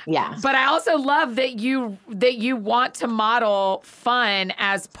job. Yeah. But I also love that you want to model fun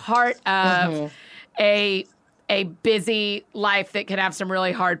as part of a busy life that can have some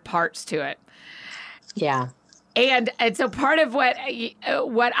really hard parts to it. Yeah. And so part of what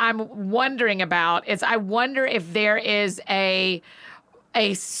I'm wondering about is, I wonder if there is a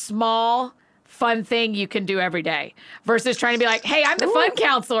small fun thing you can do every day versus trying to be like, hey, I'm the fun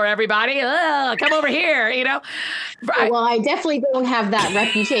counselor, everybody. Come over here, Well, I definitely don't have that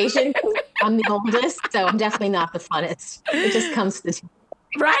reputation. I'm the oldest, so I'm definitely not the funnest. It just comes to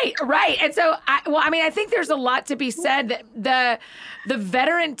Right. And so, I think there's a lot to be said. The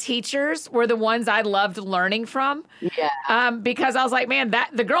veteran teachers were the ones I loved learning from. Yeah. Because I was like, man,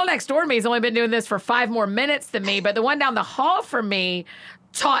 the girl next door to me has only been doing this for 5 more minutes than me, but the one down the hall from me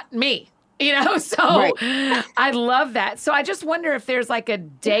taught me. So I love that. So I just wonder if there's like a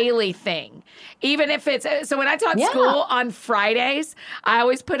daily thing, even if it's, so when I taught school on Fridays, I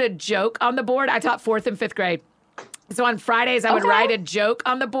always put a joke on the board. I taught 4th and 5th grade. So on Fridays, I would write a joke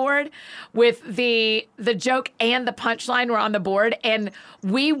on the board with the joke and the punchline were on the board. And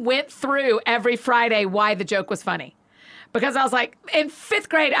we went through every Friday why the joke was funny. Because I was like, in 5th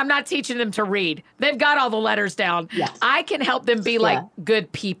grade, I'm not teaching them to read. They've got all the letters down. Yes. I can help them be like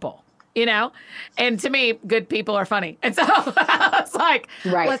good people. And to me, good people are funny. And so I was like,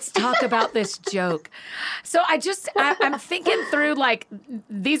 let's talk about this joke. So I'm thinking through, like,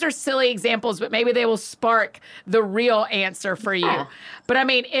 these are silly examples, but maybe they will spark the real answer for you. But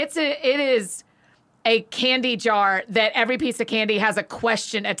it is a candy jar that every piece of candy has a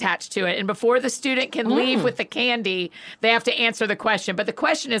question attached to it. And before the student can leave with the candy, they have to answer the question. But the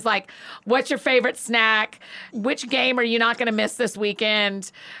question is like, what's your favorite snack? Which game are you not going to miss this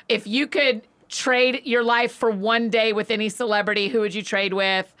weekend? If you could trade your life for 1 day with any celebrity, who would you trade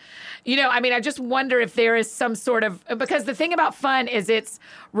with? I just wonder if there is some sort of, because the thing about fun is it's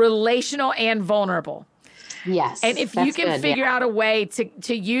relational and vulnerable. Yes. And if you can figure out a way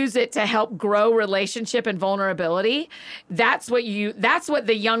to use it to help grow relationship and vulnerability, that's what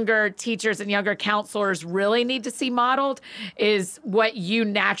the younger teachers and younger counselors really need to see modeled, is what you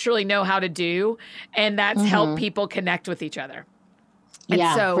naturally know how to do. And that's help people connect with each other.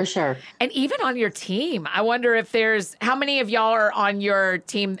 And for sure. And even on your team, I wonder if how many of y'all are on your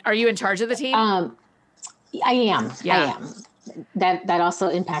team? Are you in charge of the team? I am. Yeah. I am. That also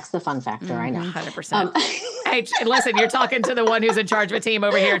impacts the fun factor. I know. 100%. Hey, listen, you're talking to the one who's in charge of a team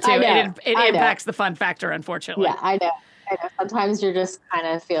over here too. It impacts the fun factor, unfortunately. Yeah, I know. I know sometimes you just kind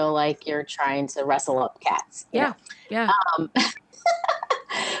of feel like you're trying to wrestle up cats. Yeah.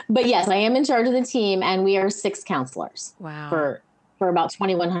 But yes, I am in charge of the team, and we are 6 counselors. Wow. For about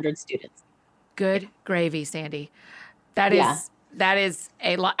 2,100 students. Good gravy, Sandy. That is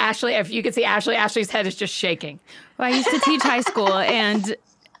a lot. Ashley, if you can see Ashley's head is just shaking. Well, I used to teach high school, and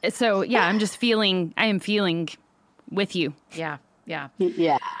so I am feeling with you. Yeah.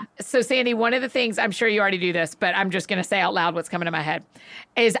 So Sandy, one of the things, I'm sure you already do this, but I'm just going to say out loud what's coming to my head,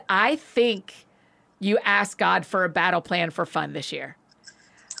 is I think you asked God for a battle plan for fun this year.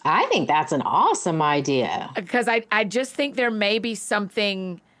 I think that's an awesome idea. Because I just think there may be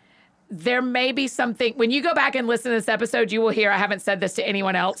something, when you go back and listen to this episode, you will hear, I haven't said this to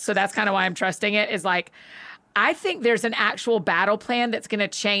anyone else, so that's kind of why I'm trusting it, is like, I think there's an actual battle plan that's going to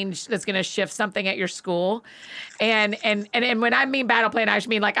change, that's going to shift something at your school. And when I mean battle plan, I just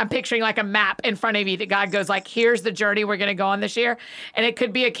mean like I'm picturing like a map in front of you that God goes like, here's the journey we're going to go on this year. And it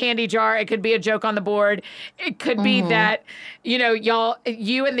could be a candy jar. It could be a joke on the board. It could be that,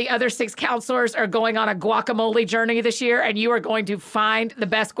 you and the other 6 counselors are going on a guacamole journey this year, and you are going to find the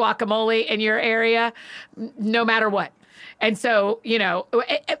best guacamole in your area, no matter what. And so,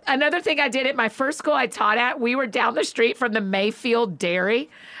 another thing I did at my first school I taught at, we were down the street from the Mayfield Dairy,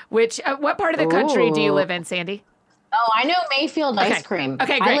 which, what part of the country do you live in, Sandy? Oh, I know Mayfield ice cream.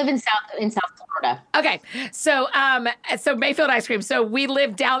 Okay, great. I live in South Florida. Okay, so Mayfield ice cream. So we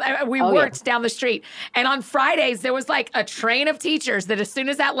lived down. We worked down the street, and on Fridays there was like a train of teachers that as soon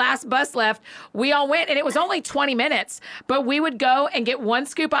as that last bus left, we all went, and it was only 20 minutes, but we would go and get 1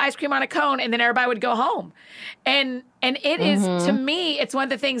 scoop of ice cream on a cone, and then everybody would go home, and it is, to me, it's one of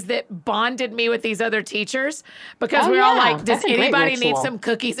the things that bonded me with these other teachers, because we're all like, does anybody need some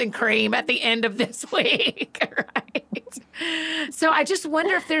cookies and cream at the end of this week? Right. So I just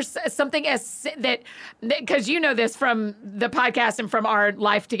wonder if there's something because you know this from the podcast and from our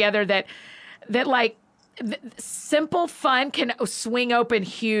life together, that like simple fun can swing open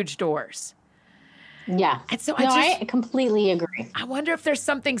huge doors. Yeah. And so I completely agree. I wonder if there's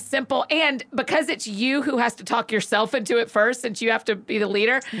something simple, and because it's you who has to talk yourself into it first, since you have to be the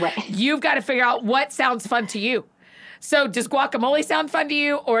leader, right, you've got to figure out what sounds fun to you. So does guacamole sound fun to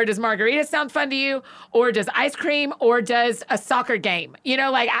you, or does margarita sound fun to you, or does ice cream, or does a soccer game?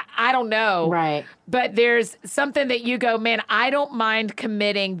 I don't know. Right. But there's something that you go, man, I don't mind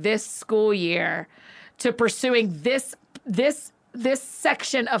committing this school year to pursuing this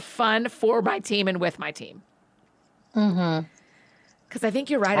section of fun for my team and with my team. Mm-hmm. Because I think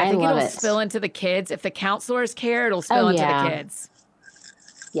you're right. I think it'll spill into the kids. If the counselors care, it'll spill into the kids.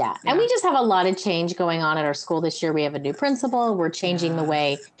 Yeah. And we just have a lot of change going on at our school this year. We have a new principal. We're changing the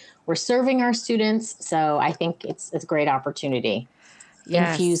way we're serving our students. So I think it's a great opportunity.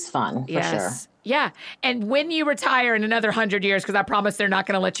 Infuse fun, for sure. Yeah. And when you retire in another 100 years, because I promise they're not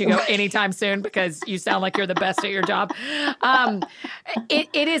going to let you go anytime soon because you sound like you're the best at your job.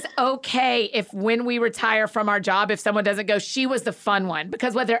 It is okay if when we retire from our job, if someone doesn't go, she was the fun one.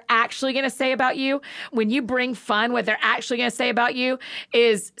 Because what they're actually going to say about you, when you bring fun, what they're actually going to say about you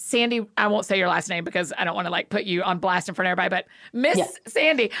is, Sandy, I won't say your last name because I don't want to like put you on blast in front of everybody, but Miss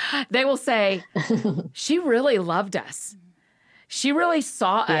Sandy, they will say, she really loved us. She really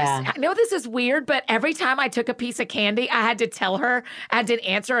saw us. I know this is weird, but every time I took a piece of candy, I had to tell her, I had to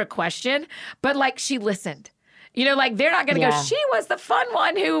answer a question, but like she listened. They're not going to go, she was the fun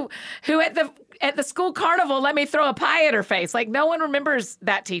one who at the school carnival let me throw a pie at her face. Like no one remembers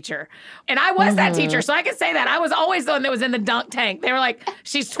that teacher. And I was that teacher, so I can say that. I was always the one that was in the dunk tank. They were like,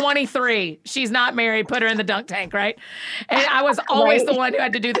 she's 23. She's not married. Put her in the dunk tank, right? And I was always the one who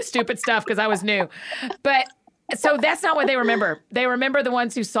had to do the stupid stuff because I was new. But so that's not what they remember. They remember the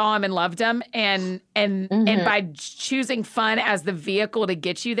ones who saw him and loved him. And by choosing fun as the vehicle to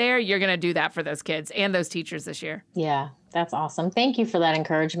get you there, you're going to do that for those kids and those teachers this year. Yeah, that's awesome. Thank you for that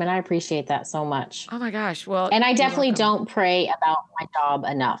encouragement. I appreciate that so much. Oh my gosh. Well, and I definitely don't pray about my job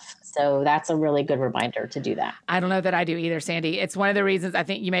enough. So that's a really good reminder to do that. I don't know that I do either, Sandy. It's one of the reasons, I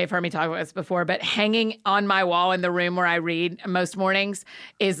think you may have heard me talk about this before, but hanging on my wall in the room where I read most mornings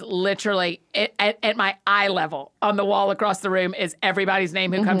is literally at my eye level on the wall across the room is everybody's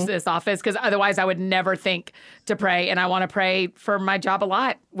name who comes to this office, because otherwise I would never think to pray. And I want to pray for my job a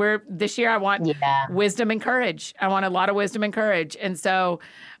lot. This year I want wisdom and courage. I want a lot of wisdom and courage. And so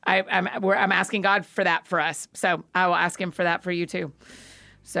I'm asking God for that for us. So I will ask him for that for you too.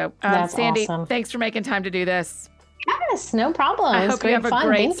 So Sandy, thanks for making time to do this. Yes, no problem. I hope you have a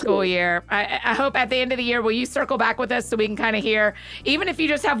great school year. I hope at the end of the year, will you circle back with us so we can kind of hear, even if you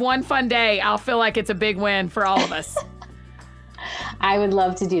just have one fun day, I'll feel like it's a big win for all of us. I would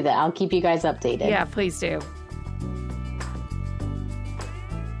love to do that. I'll keep you guys updated. Yeah, please do.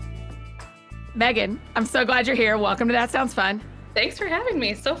 Megan, I'm so glad you're here. Welcome to That Sounds Fun. Thanks for having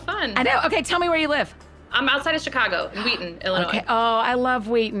me. So fun. I know. Okay, tell me where you live. I'm outside of Chicago, in Wheaton, Illinois. Okay. Oh, I love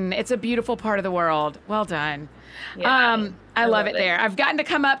Wheaton. It's a beautiful part of the world. Well done. Yeah, I love it there. I've gotten to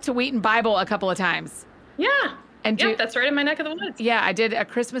come up to Wheaton Bible a couple of times. Yeah. And that's right in my neck of the woods. Yeah, I did a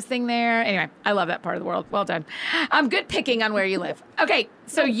Christmas thing there. Anyway, I love that part of the world. Well done. Good picking on where you live. Okay,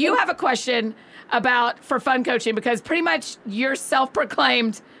 so you have a question for fun coaching because pretty much you're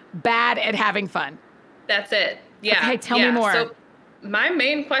self-proclaimed bad at having fun. That's it. Yeah. Okay, tell me more. So my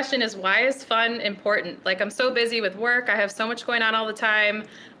main question is, why is fun important? Like, I'm so busy with work. I have so much going on all the time.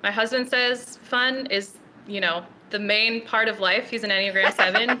 My husband says fun is, the main part of life. He's an Enneagram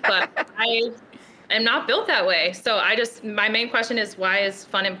 7, but I am not built that way. So my main question is, why is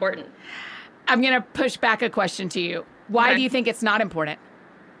fun important? I'm going to push back a question to you. Why do you think it's not important?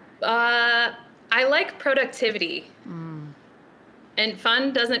 I like productivity. And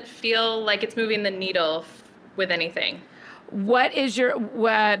fun doesn't feel like it's moving the needle with anything. What is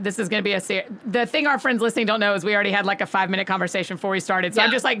this is going to be the thing our friends listening don't know is we already had like a 5-minute conversation before we started. So I'm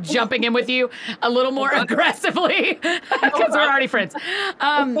just like jumping in with you a little more aggressively because we're already friends.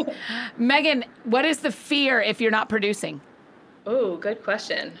 Megan, what is the fear if you're not producing? Oh, good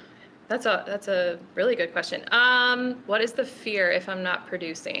question. That's a really good question. What is the fear if I'm not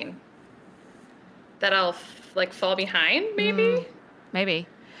producing? That I'll fall behind, maybe? Maybe.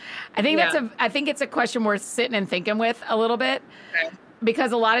 I think it's a question worth sitting and thinking with a little bit. Okay.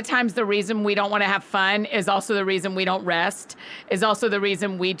 Because a lot of times the reason we don't want to have fun is also the reason we don't rest, is also the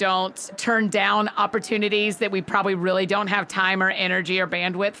reason we don't turn down opportunities that we probably really don't have time or energy or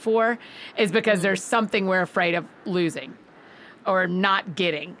bandwidth for, is because there's something we're afraid of losing or not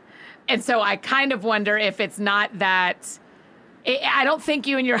getting. And so I kind of wonder if it's not that. I don't think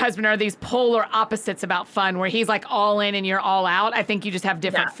you and your husband are these polar opposites about fun where he's like all in and you're all out. I think you just have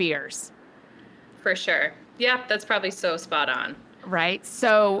different fears. For sure. Yeah, that's probably so spot on. Right.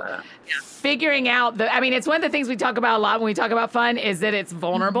 So figuring out it's one of the things we talk about a lot when we talk about fun is that it's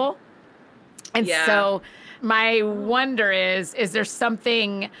vulnerable. And so my wonder is there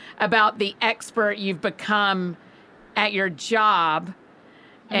something about the expert you've become at your job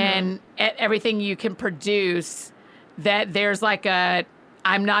and at everything you can produce that there's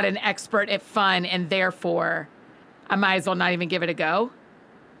I'm not an expert at fun and therefore I might as well not even give it a go?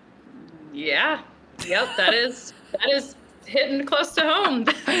 Yeah. Yep. That is hitting close to home.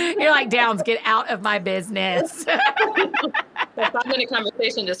 You're like, Downs, get out of my business. That 5-minute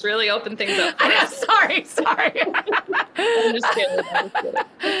conversation just really opened things up. I know, sorry. I'm just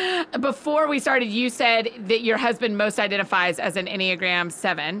kidding. Before we started, you said that your husband most identifies as an Enneagram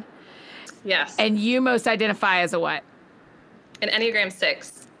 7. Yes. And you most identify as a what? An Enneagram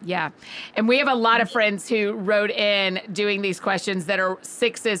 6. Yeah. And we have a lot of friends who wrote in doing these questions that are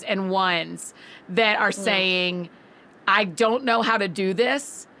 6s and 1s that are saying, I don't know how to do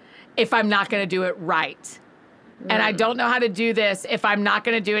this if I'm not going to do it right. And I don't know how to do this if I'm not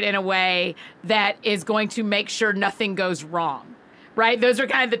going to do it in a way that is going to make sure nothing goes wrong. Right? Those are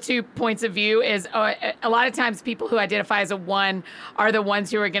kind of the 2 points of view. Is a lot of times people who identify as a 1 are the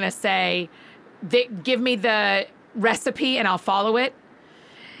ones who are going to say, give me the recipe and I'll follow it.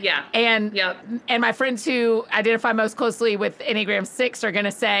 Yeah. And my friends who identify most closely with Enneagram 6 are going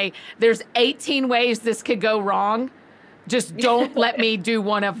to say, there's 18 ways this could go wrong. Just don't let me do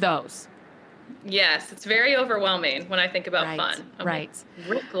one of those. Yes. It's very overwhelming when I think about fun. I'm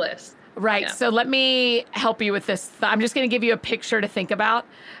reckless. Right. Yeah. So let me help you with this. I'm just going to give you a picture to think about.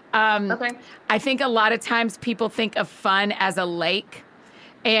 Okay. I think a lot of times people think of fun as a lake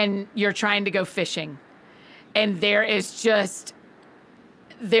and you're trying to go fishing. And there's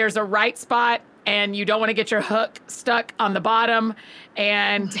a right spot and you don't want to get your hook stuck on the bottom.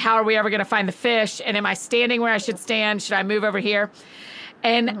 And how are we ever going to find the fish? And am I standing where I should stand? Should I move over here?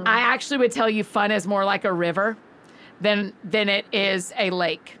 And I actually would tell you fun is more like a river than it is a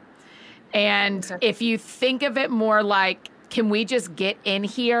lake. And if you think of it more like, can we just get in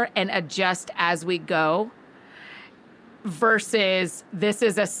here and adjust as we go? Versus this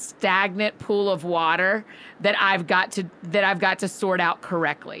is a stagnant pool of water that I've got to sort out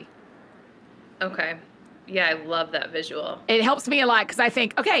correctly. Okay. Yeah, I love that visual. It helps me a lot because I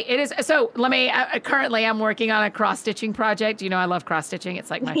think, okay, it is. So let me, currently I'm working on a cross-stitching project. You know, I love cross-stitching.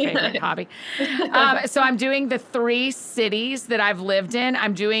 It's like my favorite hobby. So I'm doing the 3 cities that I've lived in.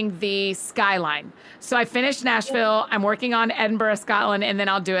 I'm doing the skyline. So I finished Nashville. I'm working on Edinburgh, Scotland, and then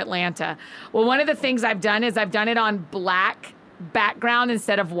I'll do Atlanta. Well, one of the things I've done is I've done it on black background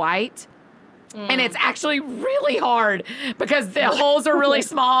instead of white. And it's actually really hard because the holes are really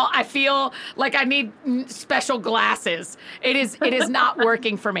small. I feel like I need special glasses. It is not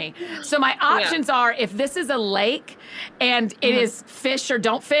working for me. So my options are, if this is a lake and it is fish or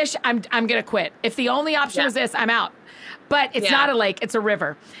don't fish, I'm going to quit. If the only option is this, I'm out. But it's not a lake, it's a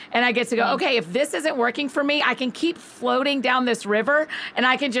river. And I get to go, okay, if this isn't working for me, I can keep floating down this river and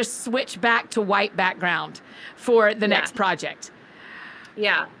I can just switch back to white background for the next project.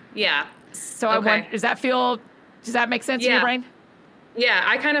 Yeah. So I wonder, does that make sense in your brain? Yeah,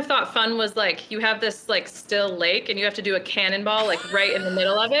 I kind of thought fun was like you have this like still lake and you have to do a cannonball like right in the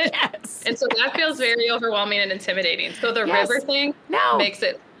middle of it. Yes. And so that feels very overwhelming and intimidating. So the river thing makes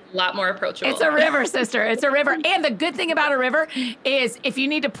it a lot more approachable. It's a river, sister. It's a river. And the good thing about a river is if you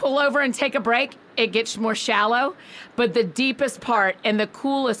need to pull over and take a break, it gets more shallow. But the deepest part and the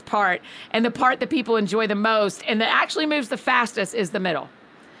coolest part and the part that people enjoy the most and that actually moves the fastest is the middle.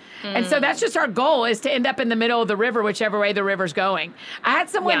 And so that's just our goal, is to end up in the middle of the river, whichever way the river's going. I had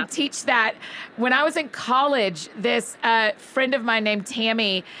someone teach that when I was in college. This friend of mine named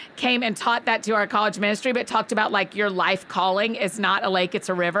Tammy came and taught that to our college ministry, but talked about like your life calling is not a lake, it's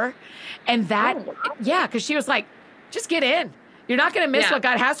a river. And that, because she was like, just get in. You're not going to miss what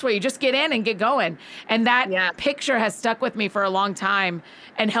God has for you. Just get in and get going. And that picture has stuck with me for a long time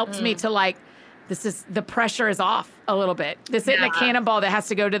and helps me to like, the pressure is off a little bit. This isn't a cannonball that has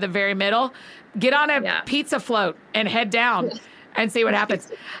to go to the very middle. Get on a pizza float and head down and see what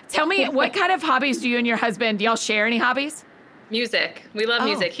happens. Tell me, what kind of hobbies do you and your husband, do y'all share any hobbies? Music. We love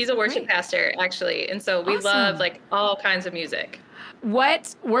music. He's a worship pastor, actually. And so we love like all kinds of music.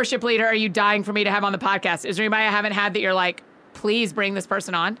 What worship leader are you dying for me to have on the podcast? Is there anybody I haven't had that you're like, please bring this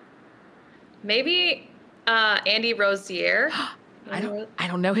person on? Maybe Andy Rozier. I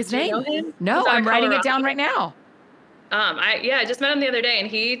don't know his name. You know him? No, I'm writing it down right now. I just met him the other day, and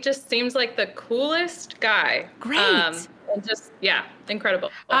he just seems like the coolest guy. Great. And just incredible.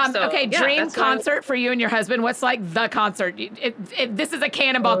 Dream concert for you and your husband. What's like the concert? This is a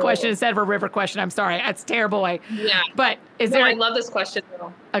cannonball question instead of a river question. I'm sorry, that's a terrible way. Yeah. But I love this question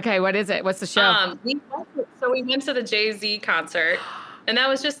though. Okay, what is it? What's the show? We went to the Jay-Z concert. And that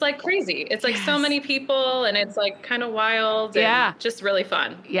was just like crazy. It's like so many people and it's like kind of wild and just really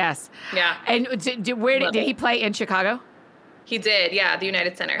fun. Yes. Yeah. And did he play in Chicago? He did. Yeah. The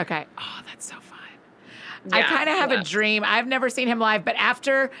United Center. Okay. Oh, that's so fun. Yeah, I kind of have a dream. I've never seen him live, but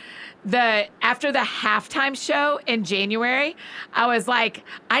after the halftime show in January, I was like,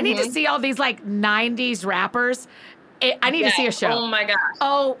 I need to see all these like 90s rappers. I need to see a show.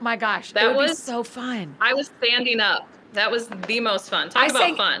 Oh my gosh. That was so fun. I was standing up. That was the most fun. I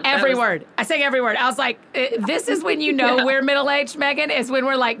sang every word. I sang every word. I was like, this is when you know we're middle-aged, Megan, is when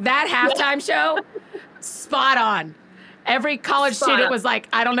we're like, that halftime show, spot on. Every college student was like,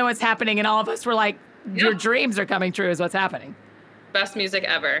 I don't know what's happening. And all of us were like, your dreams are coming true is what's happening. Best music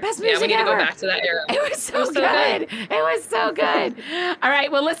ever. Best music ever. We need to go back to that era. It was so good. It was so good. All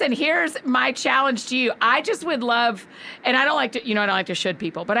right. Well, listen, here's my challenge to you. I just would love, and I don't like to, I don't like to should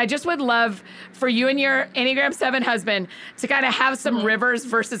people, but I just would love for you and your Enneagram 7 husband to kind of have some rivers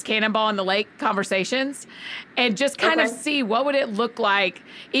versus cannonball in the lake conversations and just kind of see what would it look like,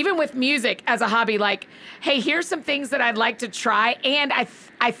 even with music as a hobby, like, hey, here's some things that I'd like to try. And I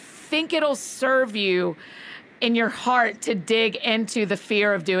think it'll serve you in your heart to dig into the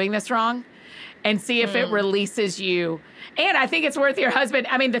fear of doing this wrong and see if it releases you. And I think it's worth your husband.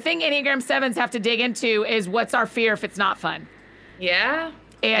 I mean, the thing Enneagram 7s have to dig into is what's our fear if it's not fun. Yeah.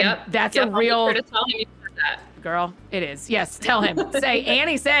 And that's a real... I'll be sure to tell him you said that. Girl, it is. Yes, tell him. Say,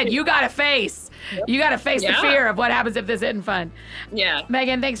 Annie said, you got to face. You got to face the fear of what happens if this isn't fun. Yeah.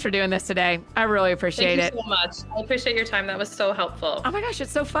 Megan, thanks for doing this today. I really appreciate it. Thank you so much. I appreciate your time. That was so helpful. Oh my gosh,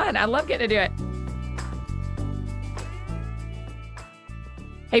 it's so fun. I love getting to do it.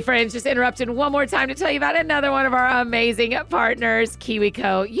 Hey friends, just interrupting one more time to tell you about another one of our amazing partners,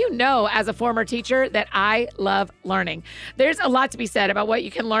 KiwiCo. You know, as a former teacher, that I love learning. There's a lot to be said about what you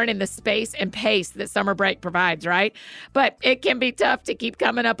can learn in the space and pace that summer break provides, right? But it can be tough to keep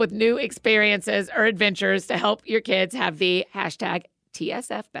coming up with new experiences or adventures to help your kids have the hashtag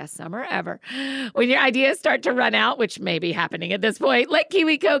TSF best summer ever. When your ideas start to run out, which may be happening at this point, let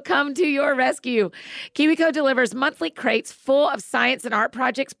KiwiCo come to your rescue. KiwiCo delivers monthly crates full of science and art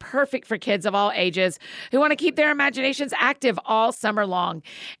projects perfect for kids of all ages who want to keep their imaginations active all summer long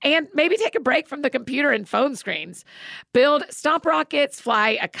and maybe take a break from the computer and phone screens. Build stomp rockets,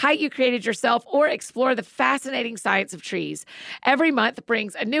 fly a kite you created yourself, or explore the fascinating science of trees. Every month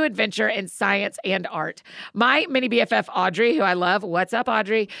brings a new adventure in science and art. My mini BFF, Audrey, who I love, what What's up,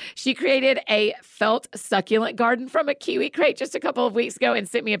 Audrey? She created a felt succulent garden from a kiwi crate just a couple of weeks ago and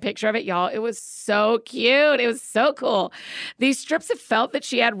sent me a picture of it, y'all. It was so cute. It was so cool. These strips of felt that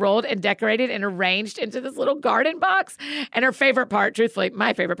she had rolled and decorated and arranged into this little garden box. And her favorite part, truthfully,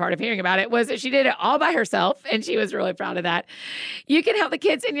 my favorite part of hearing about it was that she did it all by herself, and she was really proud of that. You can help the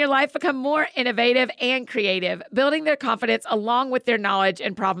kids in your life become more innovative and creative, building their confidence along with their knowledge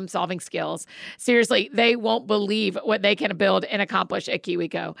and problem-solving skills. Seriously, they won't believe what they can build and accomplish at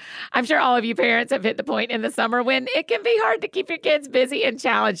KiwiCo. I'm sure all of you parents have hit the point in the summer when it can be hard to keep your kids busy and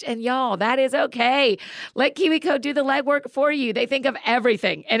challenged. And y'all, that is okay. Let KiwiCo do the legwork for you. They think of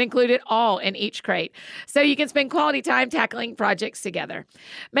everything and include it all in each crate, so you can spend quality time tackling projects together.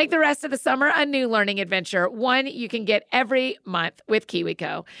 Make the rest of the summer a new learning adventure, one you can get every month with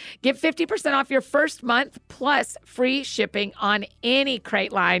KiwiCo. Get 50% off your first month plus free shipping on any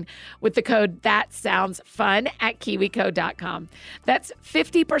crate line with the code ThatSoundsFun at KiwiCo.com. That's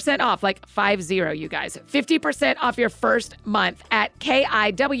 50% off, like 50, you guys. 50% off your first month at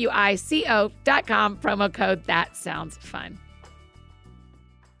KiwiCo.com, promo code ThatSoundsFun.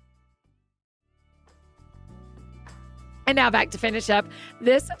 And now back to finish up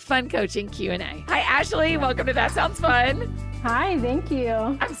this fun coaching Q&A. Hi, Ashley. Welcome to That Sounds Fun. Hi, thank you.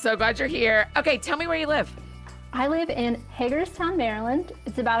 I'm so glad you're here. Okay, tell me where you live. I live in Hagerstown, Maryland.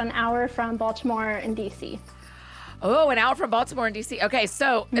 It's about an hour from Baltimore and D.C. Oh, an hour from Baltimore and D.C. Okay,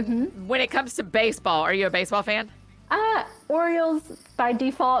 so when it comes to baseball, are you a baseball fan? Orioles by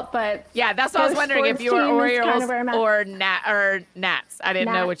default, but yeah, that's what I was wondering, if you were Orioles or Nats. I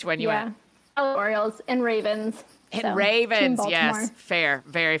didn't know which one you went. Orioles and Ravens. And Ravens, yes. Fair,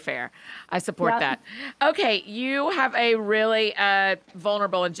 very fair. I support that. Okay, you have a really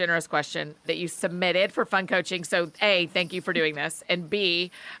vulnerable and generous question that you submitted for Fun Coaching. So A, thank you for doing this. And B,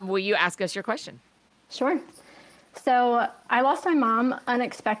 will you ask us your question? Sure. So I lost my mom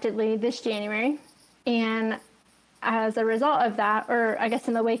unexpectedly this January. And as a result of that, or I guess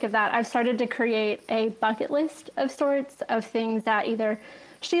in the wake of that, I've started to create a bucket list of sorts of things that either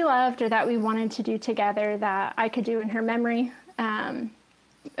she loved or that we wanted to do together that I could do in her memory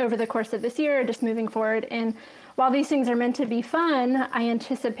over the course of this year, just moving forward. And while these things are meant to be fun, I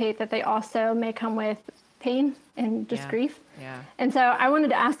anticipate that they also may come with pain and just grief. Yeah. And so I wanted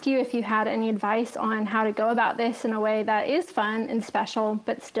to ask you if you had any advice on how to go about this in a way that is fun and special,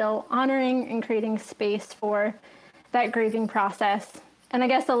 but still honoring and creating space for that grieving process. And I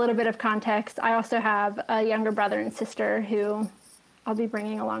guess a little bit of context, I also have a younger brother and sister who I'll be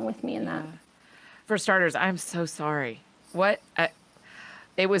bringing along with me in that. For starters, I'm so sorry.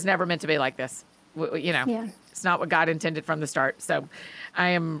 It was never meant to be like this. It's not what God intended from the start. So I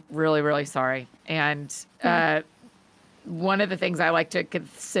am really, really sorry. And one of the things I like to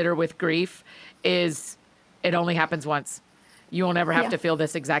consider with grief is it only happens once. You will never have to feel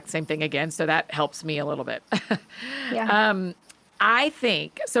this exact same thing again. So that helps me a little bit. I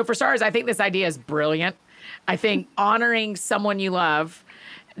think, so for starters, I think this idea is brilliant. I think honoring someone you love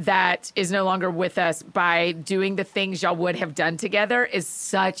that is no longer with us by doing the things y'all would have done together is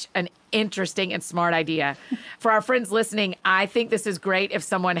such an interesting and smart idea. For our friends listening, I think this is great if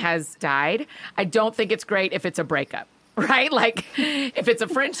someone has died. I don't think it's great if it's a breakup. Right? Like if it's a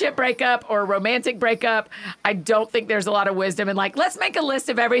friendship breakup or a romantic breakup, I don't think there's a lot of wisdom in like, let's make a list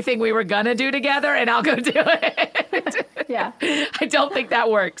of everything we were going to do together and I'll go do it. Yeah. I don't think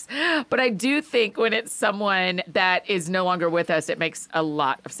that works. But I do think when it's someone that is no longer with us, it makes a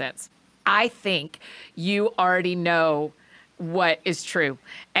lot of sense. I think you already know what is true.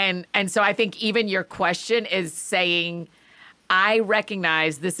 And so I think even your question is saying, I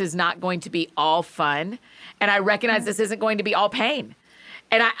recognize this is not going to be all fun. And I recognize this isn't going to be all pain.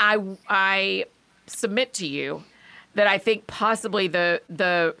 And I submit to you that I think possibly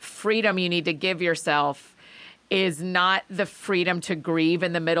the freedom you need to give yourself is not the freedom to grieve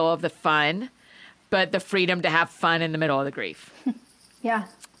in the middle of the fun, but the freedom to have fun in the middle of the grief. Yeah.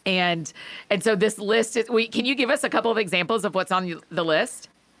 And so this list is, can you give us a couple of examples of what's on the list?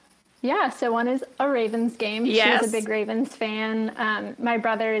 Yeah, so one is a Ravens game. Yes. She's a big Ravens fan. My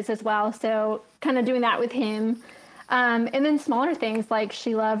brother is as well, so kind of doing that with him. And then smaller things like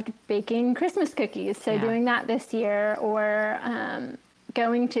she loved baking Christmas cookies, so doing that this year, or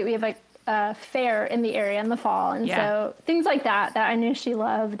we have a fair in the area in the fall. And so things like that I knew she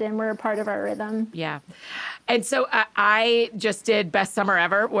loved and were a part of our rhythm. Yeah. And so I just did Best Summer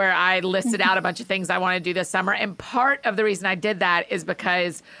Ever, where I listed out a bunch of things I want to do this summer. And part of the reason I did that is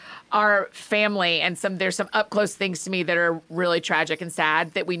because our family and there's some up close things to me that are really tragic and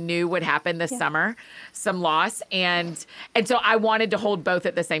sad that we knew would happen this summer, some loss. And so I wanted to hold both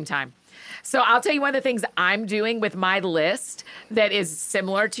at the same time. So I'll tell you one of the things I'm doing with my list that is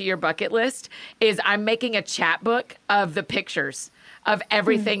similar to your bucket list is I'm making a chapbook of the pictures of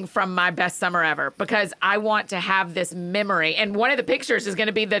everything from my best summer ever, because I want to have this memory. And one of the pictures is going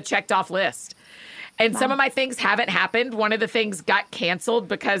to be the checked off list. And some of my things haven't happened. One of the things got canceled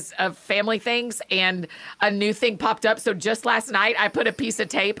because of family things, and a new thing popped up. So just last night, I put a piece of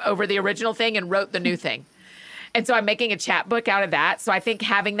tape over the original thing and wrote the new thing. And so I'm making a chapbook out of that. So I think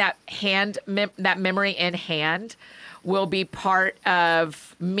having that that memory in hand will be part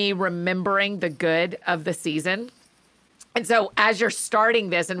of me remembering the good of the season. And so as you're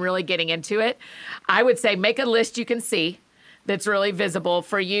starting this and really getting into it, I would say make a list you can see that's really visible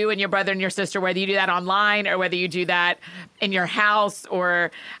for you and your brother and your sister, whether you do that online or whether you do that in your house. Or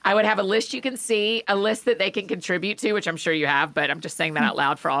I would have a list you can see, a list that they can contribute to, which I'm sure you have, but I'm just saying that out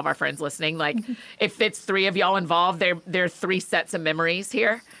loud for all of our friends listening. Like if it's 3 of y'all involved, there are 3 sets of memories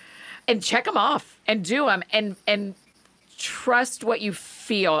here, and check them off and do them and trust what you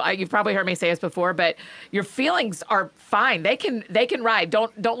feel. You've probably heard me say this before, but your feelings are fine. They can ride.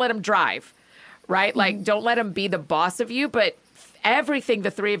 Don't let them drive. Right? Like, don't let them be the boss of you, but everything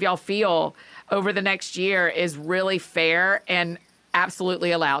the 3 of y'all feel over the next year is really fair and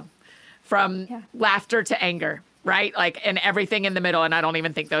absolutely allowed, from laughter to anger, right? Like, and everything in the middle. And I don't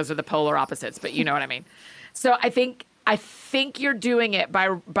even think those are the polar opposites, but you know what I mean? So I think you're doing it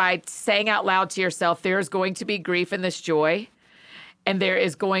by saying out loud to yourself, there's going to be grief in this joy, and there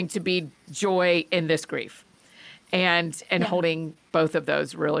is going to be joy in this grief, and holding both of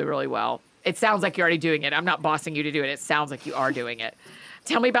those really, really well. It sounds like you're already doing it. I'm not bossing you to do it. It sounds like you are doing it.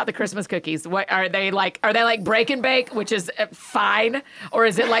 Tell me about the Christmas cookies. What are they like? Are they like break and bake, which is fine? Or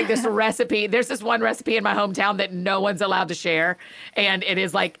is it like this recipe? There's this one recipe in my hometown that no one's allowed to share, and it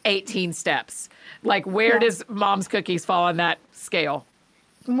is like 18 steps. Like, where does Mom's Cookies fall on that scale?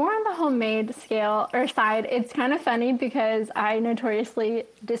 More on the homemade scale or side. It's kind of funny because I notoriously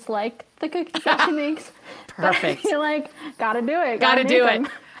dislike the cookies that she makes. Perfect. You're like, gotta do it. Gotta do it.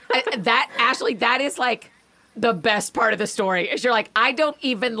 Ashley, that is like the best part of the story, is you're like, I don't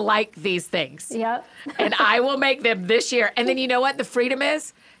even like these things. Yep. And I will make them this year. And then you know what the freedom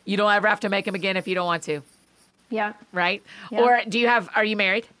is? You don't ever have to make them again if you don't want to. Yeah. Right? Yeah. Or are you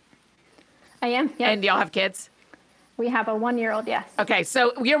married? I am. Yeah. And do y'all have kids? We have a 1-year-old, yes. Okay,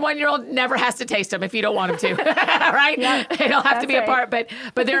 so your 1-year-old never has to taste them if you don't want them to, right? Yeah, they don't have to be a part, but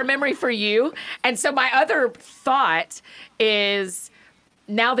they're a memory for you. And so my other thought is,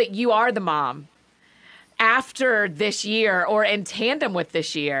 now that you are the mom, after this year or in tandem with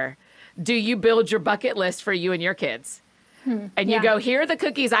this year, do you build your bucket list for you and your kids? And you go, here are the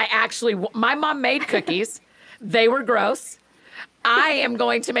cookies my mom made cookies. They were gross. I am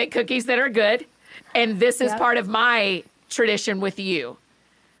going to make cookies that are good. And this is part of my tradition with you.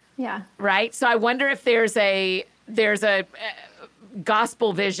 Yeah. Right? So I wonder if there's a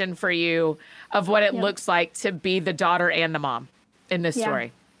gospel vision for you of what it looks like to be the daughter and the mom in this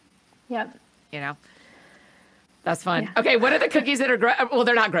story. Yep. You know? That's fun. Yeah. Okay, what are the cookies that are gross? Well,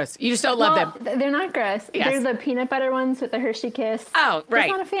 they're not gross. You just don't love them. They're not gross. Yes. They're the peanut butter ones with the Hershey Kiss. Oh,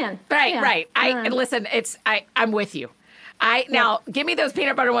 right. I'm not a fan. Right. Listen, I'm with you. Now, give me those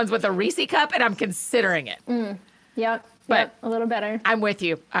peanut butter ones with a Reese cup, and I'm considering it. Yep. But a little better. I'm with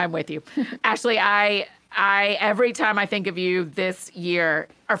you. Ashley, I every time I think of you this year,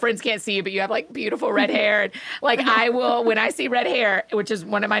 our friends can't see you, but you have like beautiful red hair. And like I will, when I see red hair, which is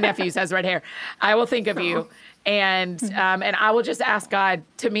one of my nephews has red hair, I will think of you, and I will just ask God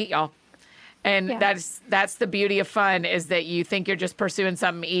to meet y'all. And that's the beauty of fun, is that you think you're just pursuing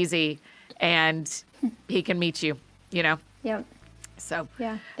something easy, and He can meet you. You know. Yep. So.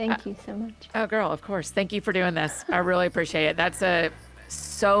 Yeah. Thank you so much. Oh, girl, of course. Thank you for doing this. I really appreciate it. That's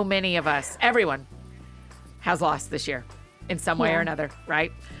so many of us. Everyone has lost this year in some way or another,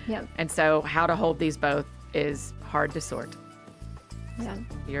 right? Yep. And so how to hold these both is hard to sort. Yeah.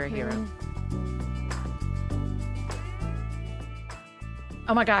 You're a hero.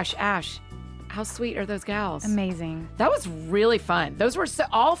 Oh my gosh, Ash, how sweet are those gals? Amazing. That was really fun. Those were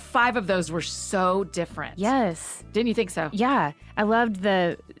all 5 of those were so different. Yes. Didn't you think so? Yeah. I loved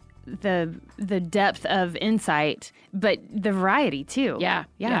the depth of insight, but the variety too.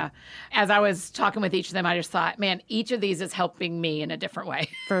 Yeah. As I was talking with each of them, I just thought, man, each of these is helping me in a different way.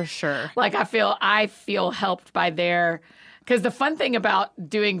 For sure. Like I feel helped by because the fun thing about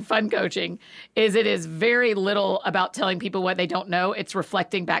doing fun coaching is it is very little about telling people what they don't know. It's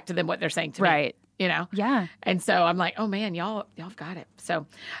reflecting back to them what they're saying to me. Right. You know? Yeah. And so I'm like, oh man, y'all have got it. So,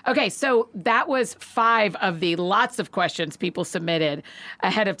 okay. So that was 5 of the lots of questions people submitted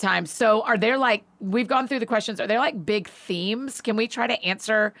ahead of time. So are there we've gone through the questions. Are there big themes? Can we try to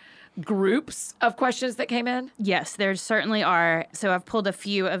answer groups of questions that came in? Yes, there certainly are. So I've pulled a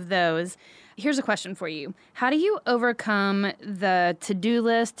few of those. Here's a question for you. How do you overcome the to-do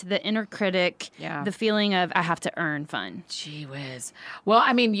list, the inner critic, the feeling of I have to earn fun? Gee whiz. Well,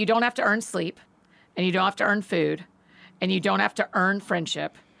 I mean, you don't have to earn sleep, and you don't have to earn food, and you don't have to earn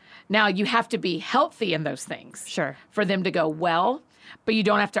friendship. Now, you have to be healthy in those things. Sure. For them to go well, but you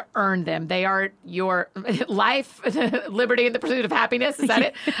don't have to earn them. They are your life, liberty, and the pursuit of happiness. Is that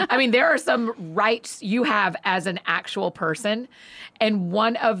it? I mean, there are some rights you have as an actual person, and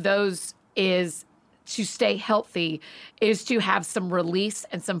one of those is to stay healthy, is to have some release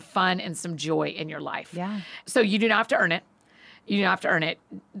and some fun and some joy in your life. Yeah. So you do not have to earn it. You don't have to earn it.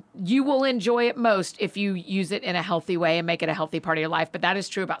 You will enjoy it most if you use it in a healthy way and make it a healthy part of your life. But that is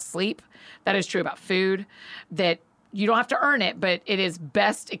true about sleep. That is true about food, that you don't have to earn it, but it is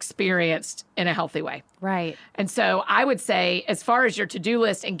best experienced in a healthy way. Right. And so I would say, as far as your to-do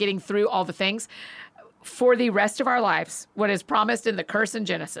list and getting through all the things, for the rest of our lives, what is promised in the curse in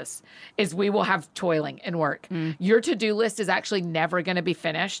Genesis is we will have toiling and work. Your to-do list is actually never going to be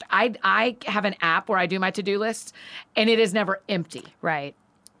finished. I have an app where I do my to-do list, and it is never empty. Right.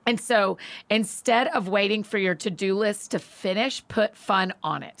 And so instead of waiting for your to-do list to finish, put fun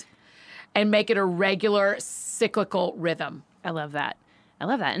on it and make it a regular cyclical rhythm. I love that.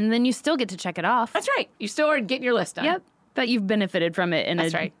 And then you still get to check it off. That's right. You still are getting your list done. Yep. But you've benefited from it in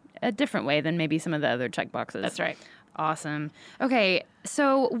That's right. a different way than maybe some of the other check boxes. That's right. Awesome. Okay,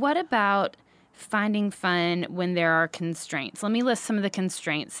 so what about finding fun when there are constraints? Let me list some of the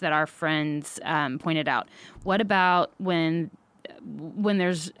constraints that our friends pointed out. What about when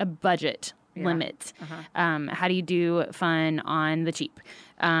there's a budget limit? How do you do fun on the cheap?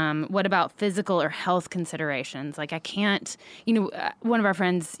 What about physical or health considerations? Like I can't, one of our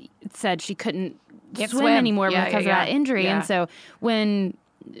friends said she couldn't swim anymore because of that injury. And so when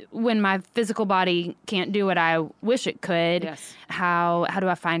my physical body can't do what I wish it could, how do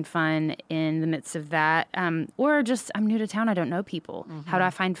I find fun in the midst of that? Or just I'm new to town, I don't know people. How do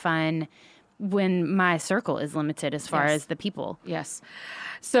I find fun when my circle is limited as far as the people? Yes.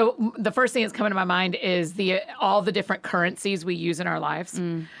 So the first thing that's coming to my mind is all the different currencies we use in our lives,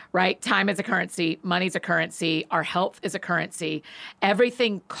 right? Time is a currency. Money's a currency. Our health is a currency.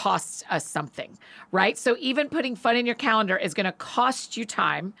 Everything costs us something, right? So even putting fun in your calendar is going to cost you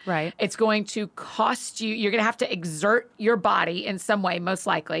time. Right. It's going to cost you. You're going to have to exert your body in some way, most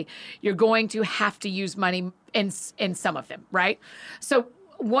likely. You're going to have to use money in some of them, right? So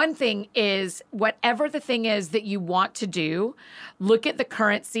one thing is, whatever the thing is that you want to do, look at the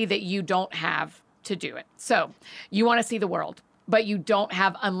currency that you don't have to do it. So you want to see the world, but you don't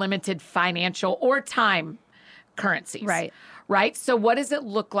have unlimited financial or time currencies. Right? So what does it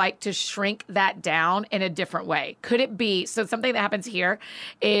look like to shrink that down in a different way? Could it be, so something that happens here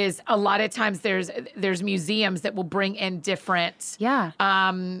is a lot of times there's museums that will bring in different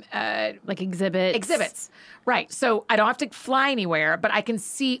like exhibits. Right. So I don't have to fly anywhere, but I can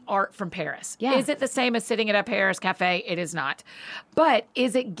see art from Paris. Yeah. Is it the same as sitting at a Paris cafe? It is not. But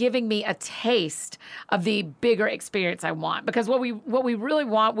is it giving me a taste of the bigger experience I want? Because what we really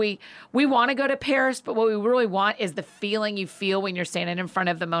want, we want to go to Paris, but what we really want is the feeling you feel when you're standing in front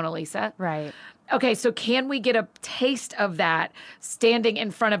of the Mona Lisa. Right. Okay, so can we get a taste of that standing in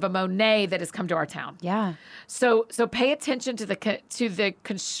front of a Monet that has come to our town? Yeah. So pay attention to the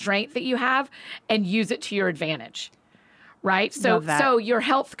constraint that you have and use it to your advantage, right? So your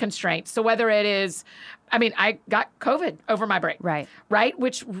health constraints. So whether it is, I got COVID over my break, right,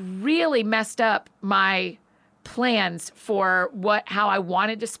 which really messed up my plans for how I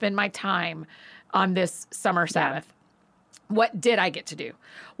wanted to spend my time on this summer Sabbath. What did I get to do?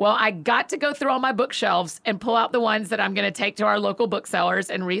 Well, I got to go through all my bookshelves and pull out the ones that I'm going to take to our local booksellers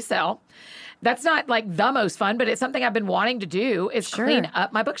and resell. That's not like the most fun, but it's something I've been wanting to do is clean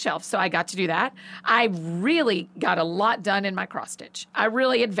up my bookshelves. So I got to do that. I really got a lot done in my cross stitch. I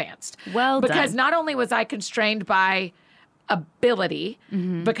really advanced. Well done. Because not only was I constrained by ability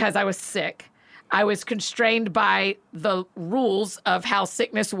because I was sick, I was constrained by the rules of how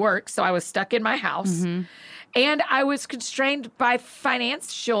sickness works. So I was stuck in my house. And I was constrained by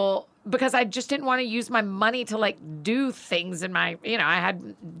financial because I just didn't want to use my money to do things in my, I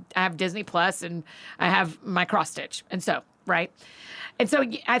have Disney Plus and I have my cross stitch. And so, right. And so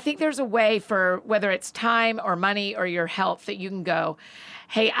I think there's a way for whether it's time or money or your health that you can go,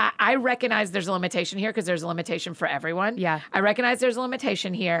 hey, I recognize there's a limitation here because there's a limitation for everyone. Yeah. I recognize there's a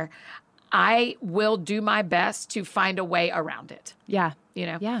limitation here. I will do my best to find a way around it. Yeah.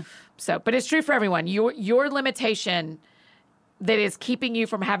 Yeah. Yeah. So, but it's true for everyone. Your limitation that is keeping you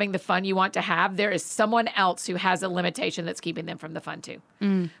from having the fun you want to have, there is someone else who has a limitation that's keeping them from the fun too.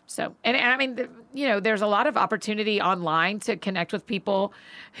 So, and I mean, there's a lot of opportunity online to connect with people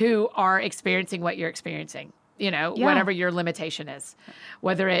who are experiencing what you're experiencing, whatever your limitation is,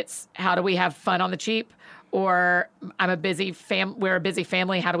 whether it's how do we have fun on the cheap, or we're a busy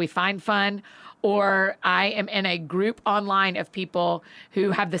family, how do we find fun? Or I am in a group online of people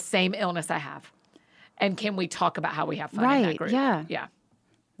who have the same illness I have. And can we talk about how we have fun in that group? Yeah. Yeah.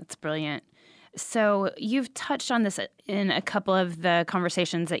 That's brilliant. So you've touched on this in a couple of the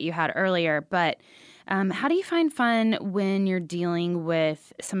conversations that you had earlier, but how do you find fun when you're dealing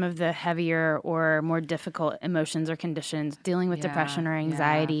with some of the heavier or more difficult emotions or conditions, dealing with depression or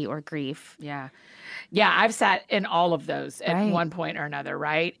anxiety or grief? Yeah. Yeah, I've sat in all of those at one point or another,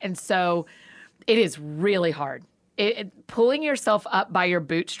 right? And so it is really hard. Pulling yourself up by your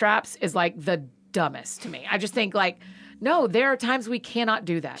bootstraps is like the dumbest to me. I just think no, there are times we cannot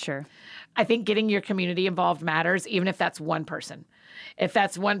do that. Sure. I think getting your community involved matters, even if that's one person. If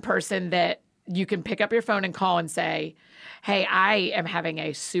that's one person that you can pick up your phone and call and say, hey, I am having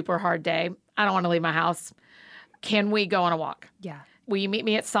a super hard day. I don't want to leave my house. Can we go on a walk? Yeah. Will you meet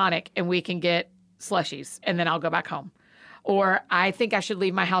me at Sonic and we can get slushies and then I'll go back home? Or I think I should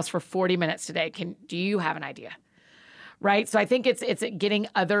leave my house for 40 minutes today. Do you have an idea? Right? So I think it's getting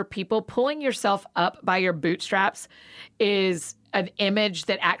other people. Pulling yourself up by your bootstraps is an image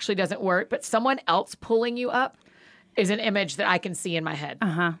that actually doesn't work, but someone else pulling you up is an image that I can see in my head.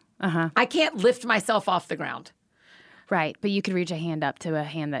 I can't lift myself off the ground. Right. But you could reach a hand up to a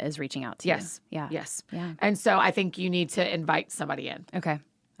hand that is reaching out to you. Yeah. Yes. Yeah. And so I think you need to invite somebody in. Okay.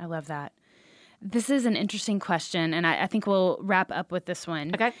 I love that. This is an interesting question, and I think we'll wrap up with this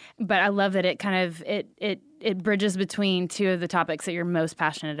one. Okay. But I love that it kind of it bridges between two of the topics that you're most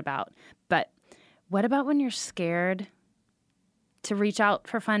passionate about. But what about when you're scared to reach out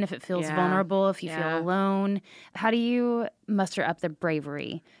for fun, if it feels vulnerable, if you feel alone? How do you muster up the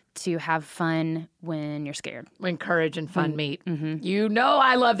bravery to have fun when you're scared? When courage and fun meet. Mm-hmm.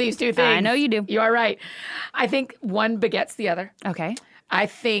 I love these two things. I know you do. You are right. I think one begets the other. Okay. I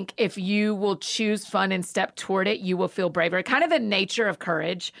think if you will choose fun and step toward it, you will feel braver. Kind of the nature of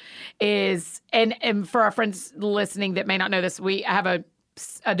courage is, and for our friends listening that may not know this, we have a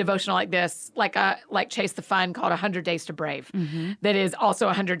devotional like this, like Chase the Fun, called 100 Days to Brave. That is also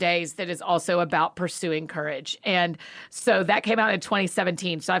 100 days that is also about pursuing courage. And so that came out in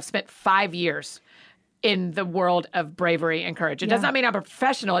 2017. So I've spent 5 years in the world of bravery and courage. It does not mean I'm a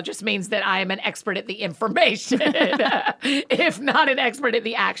professional. It just means that I am an expert at the information, if not an expert at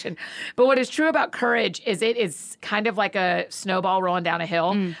the action. But what is true about courage is it is kind of like a snowball rolling down a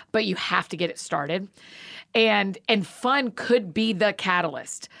hill, but you have to get it started. And fun could be the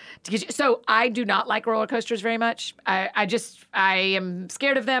catalyst. So I do not like roller coasters very much. I am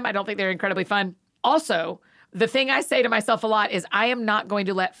scared of them. I don't think they're incredibly fun. Also, the thing I say to myself a lot is I am not going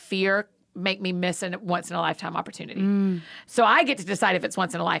to let fear make me miss a once-in-a-lifetime opportunity. So I get to decide if it's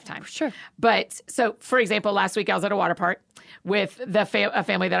once in a lifetime. Sure. But so, for example, last week I was at a water park with a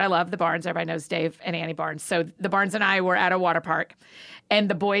family that I love, the Barnes. Everybody knows Dave and Annie Barnes. So the Barnes and I were at a water park, and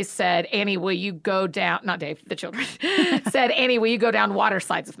the boys said, Annie, will you go down, not Dave, the children, said, Annie, will you go down water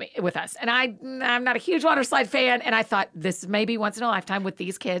slides with us? And I'm not a huge water slide fan, and I thought, this may be once in a lifetime with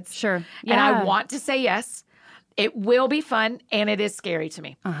these kids. Sure. Yeah. And I want to say yes. It will be fun, and it is scary to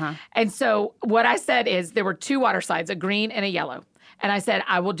me. And so what I said is there were 2 water slides, a green and a yellow. And I said,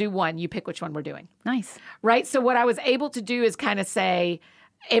 I will do one. You pick which one we're doing. Nice. Right? So what I was able to do is kind of say,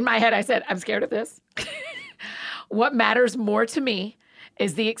 in my head, I said, I'm scared of this. What matters more to me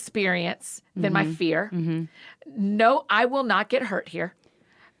is the experience than my fear. No, I will not get hurt here.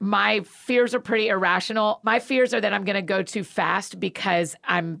 My fears are pretty irrational. My fears are that I'm going to go too fast because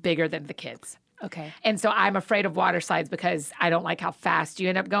I'm bigger than the kids. Okay. And so I'm afraid of water slides because I don't like how fast you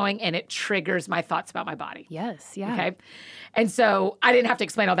end up going, and it triggers my thoughts about my body. Yes, yeah. Okay. And so I didn't have to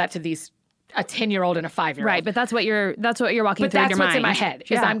explain all that to a 10-year-old and a 5-year-old. Right, but that's what you're walking through in your mind. But that's what's in my head,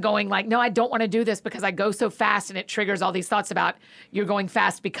 is I'm going like, no, I don't want to do this because I go so fast, and it triggers all these thoughts about you're going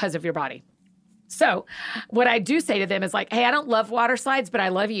fast because of your body. So what I do say to them is like, hey, I don't love water slides, but I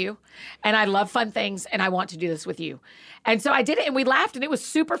love you, and I love fun things, and I want to do this with you. And so I did it, and we laughed, and it was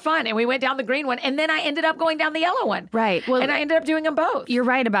super fun, and we went down the green one, and then I ended up going down the yellow one. Right. Well, and I ended up doing them both. You're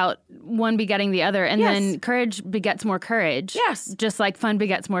right about one begetting the other, and then courage begets more courage. Yes. Just like fun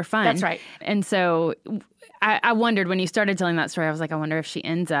begets more fun. That's right. And so I wondered when you started telling that story, I was like, I wonder if she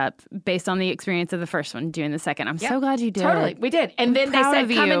ends up, based on the experience of the first one, doing the second. I'm so glad you did. Totally. We did. And then they said,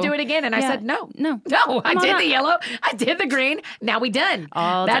 come and do it again. And I said, no. I did the yellow. I did the green. Now we done.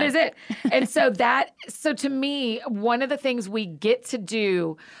 That is it. And so to me, one of the things we get to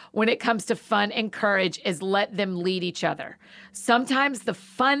do when it comes to fun and courage is let them lead each other. Sometimes the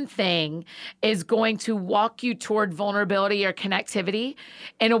fun thing is going to walk you toward vulnerability or connectivity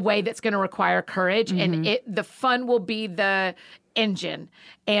in a way that's going to require courage. And the fun will be the engine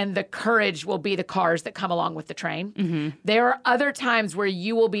and the courage will be the cars that come along with the train. There are other times where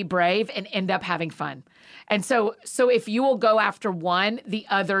you will be brave and end up having fun. And so if you will go after one, the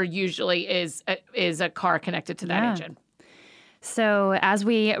other usually is a car connected to that engine. So as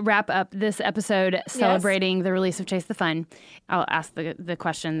we wrap up this episode celebrating the release of Chase the Fun, I'll ask the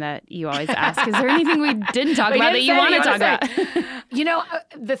question that you always ask. Is there anything we didn't talk about that you want to talk about? You know,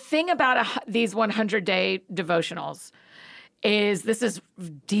 the thing about these 100-day devotionals is this is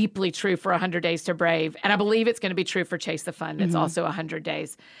deeply true for 100 Days to Brave, and I believe it's going to be true for Chase the Fun. It's also 100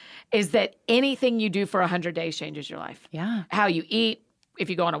 days, is that anything you do for 100 days changes your life. Yeah. How you eat,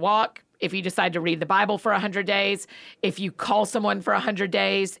 if you go on a walk, if you decide to read the Bible for 100 days, if you call someone for 100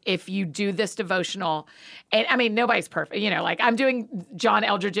 days, if you do this devotional. And I mean, nobody's perfect. You know, like I'm doing John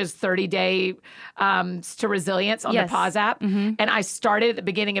Eldridge's 30-day to resilience on the Pause app. And I started at the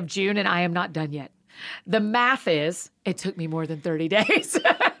beginning of June and I am not done yet. The math is it took me more than 30 days.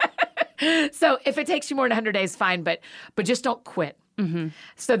 So if it takes you more than 100 days, fine, but just don't quit.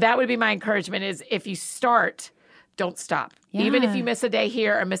 So that would be my encouragement is if you start, don't stop. Yeah. Even if you miss a day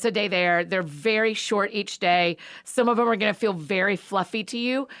here or miss a day there, they're very short each day. Some of them are going to feel very fluffy to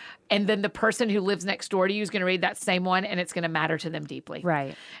you. And then the person who lives next door to you is going to read that same one and it's going to matter to them deeply.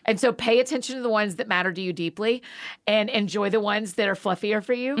 Right. And so pay attention to the ones that matter to you deeply and enjoy the ones that are fluffier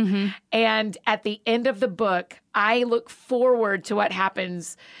for you. And at the end of the book, I look forward to what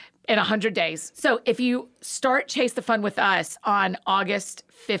happens in 100 days. So if you start Chase the Fun with us on August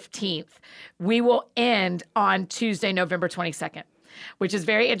 15th, we will end on Tuesday, November 22nd, which is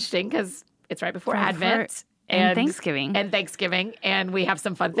very interesting because it's right before Advent. And Thanksgiving. And we have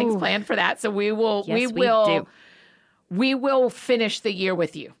some fun things planned for that. So we will finish the year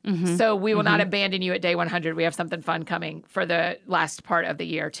with you. So we will not abandon you at day 100. We have something fun coming for the last part of the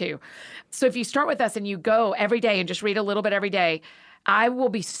year too. So if you start with us and you go every day and just read a little bit every day, I will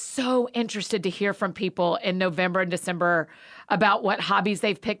be so interested to hear from people in November and December about what hobbies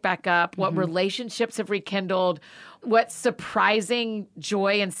they've picked back up, what relationships have rekindled, what surprising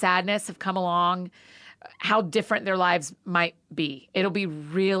joy and sadness have come along, how different their lives might be. It'll be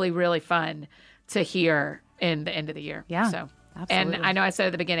really, really fun to hear in the end of the year. Yeah, so, absolutely. And I know I said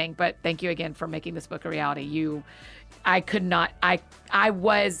at the beginning, but thank you again for making this book a reality. I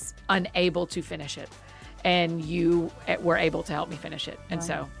was unable to finish it. And you were able to help me finish it. And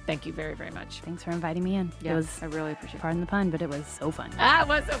so thank you very, very much. Thanks for inviting me in. Yeah, I really appreciate it. Pardon the pun, but it was so fun. It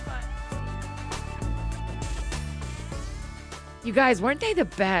was so fun. You guys, weren't they the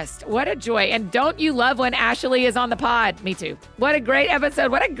best? What a joy. And don't you love when Ashley is on the pod? Me too. What a great episode.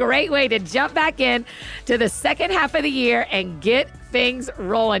 What a great way to jump back in to the second half of the year and get things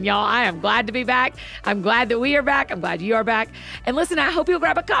rolling, y'all. I am glad to be back. I'm glad that we are back. I'm glad you are back. And listen, I hope you'll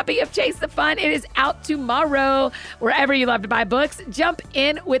grab a copy of Chase the Fun. It is out tomorrow. Wherever you love to buy books, jump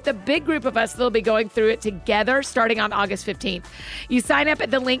in with the big group of us that'll be going through it together starting on August 15th. You sign up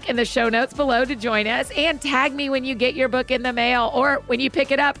at the link in the show notes below to join us and tag me when you get your book in the mail or when you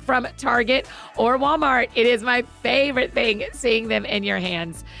pick it up from Target or Walmart. It is my favorite thing seeing them in your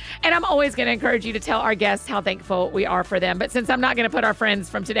hands. And I'm always going to encourage you to tell our guests how thankful we are for them. But since I'm not going to put our friends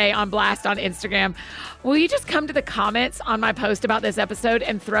from today on blast on Instagram, will you just come to the comments on my post about this episode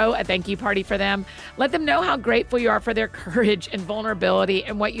and throw a thank you party for them? Let them know how grateful you are for their courage and vulnerability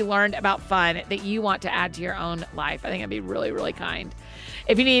and what you learned about fun that you want to add to your own life. I think that'd be really, really kind.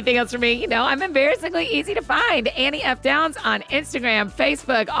 If you need anything else from me, I'm embarrassingly easy to find. Annie F. Downs on Instagram,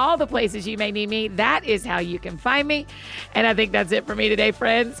 Facebook, all the places you may need me. That is how you can find me. And I think that's it for me today,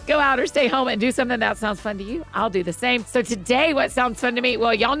 friends. Go out or stay home and do something that sounds fun to you. I'll do the same. So today, what sounds fun to me?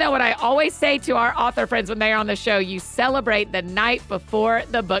 Well, y'all know what I always say to our author friends when they're on the show. You celebrate the night before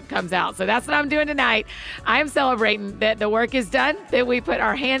the book comes out. So that's what I'm doing tonight. I'm celebrating that the work is done, that we put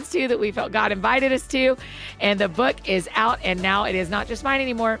our hands to, that we felt God invited us to, and the book is out. And now it is not just mine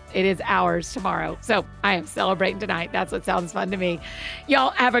anymore. It is ours tomorrow. So I am celebrating tonight. That's what sounds fun to me.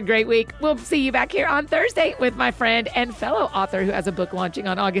 Y'all have a great week. We'll see you back here on Thursday with my friend and fellow author who has a book launching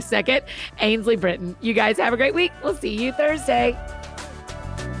on August 2nd, Ainsley Britton. You guys have a great week. We'll see you Thursday.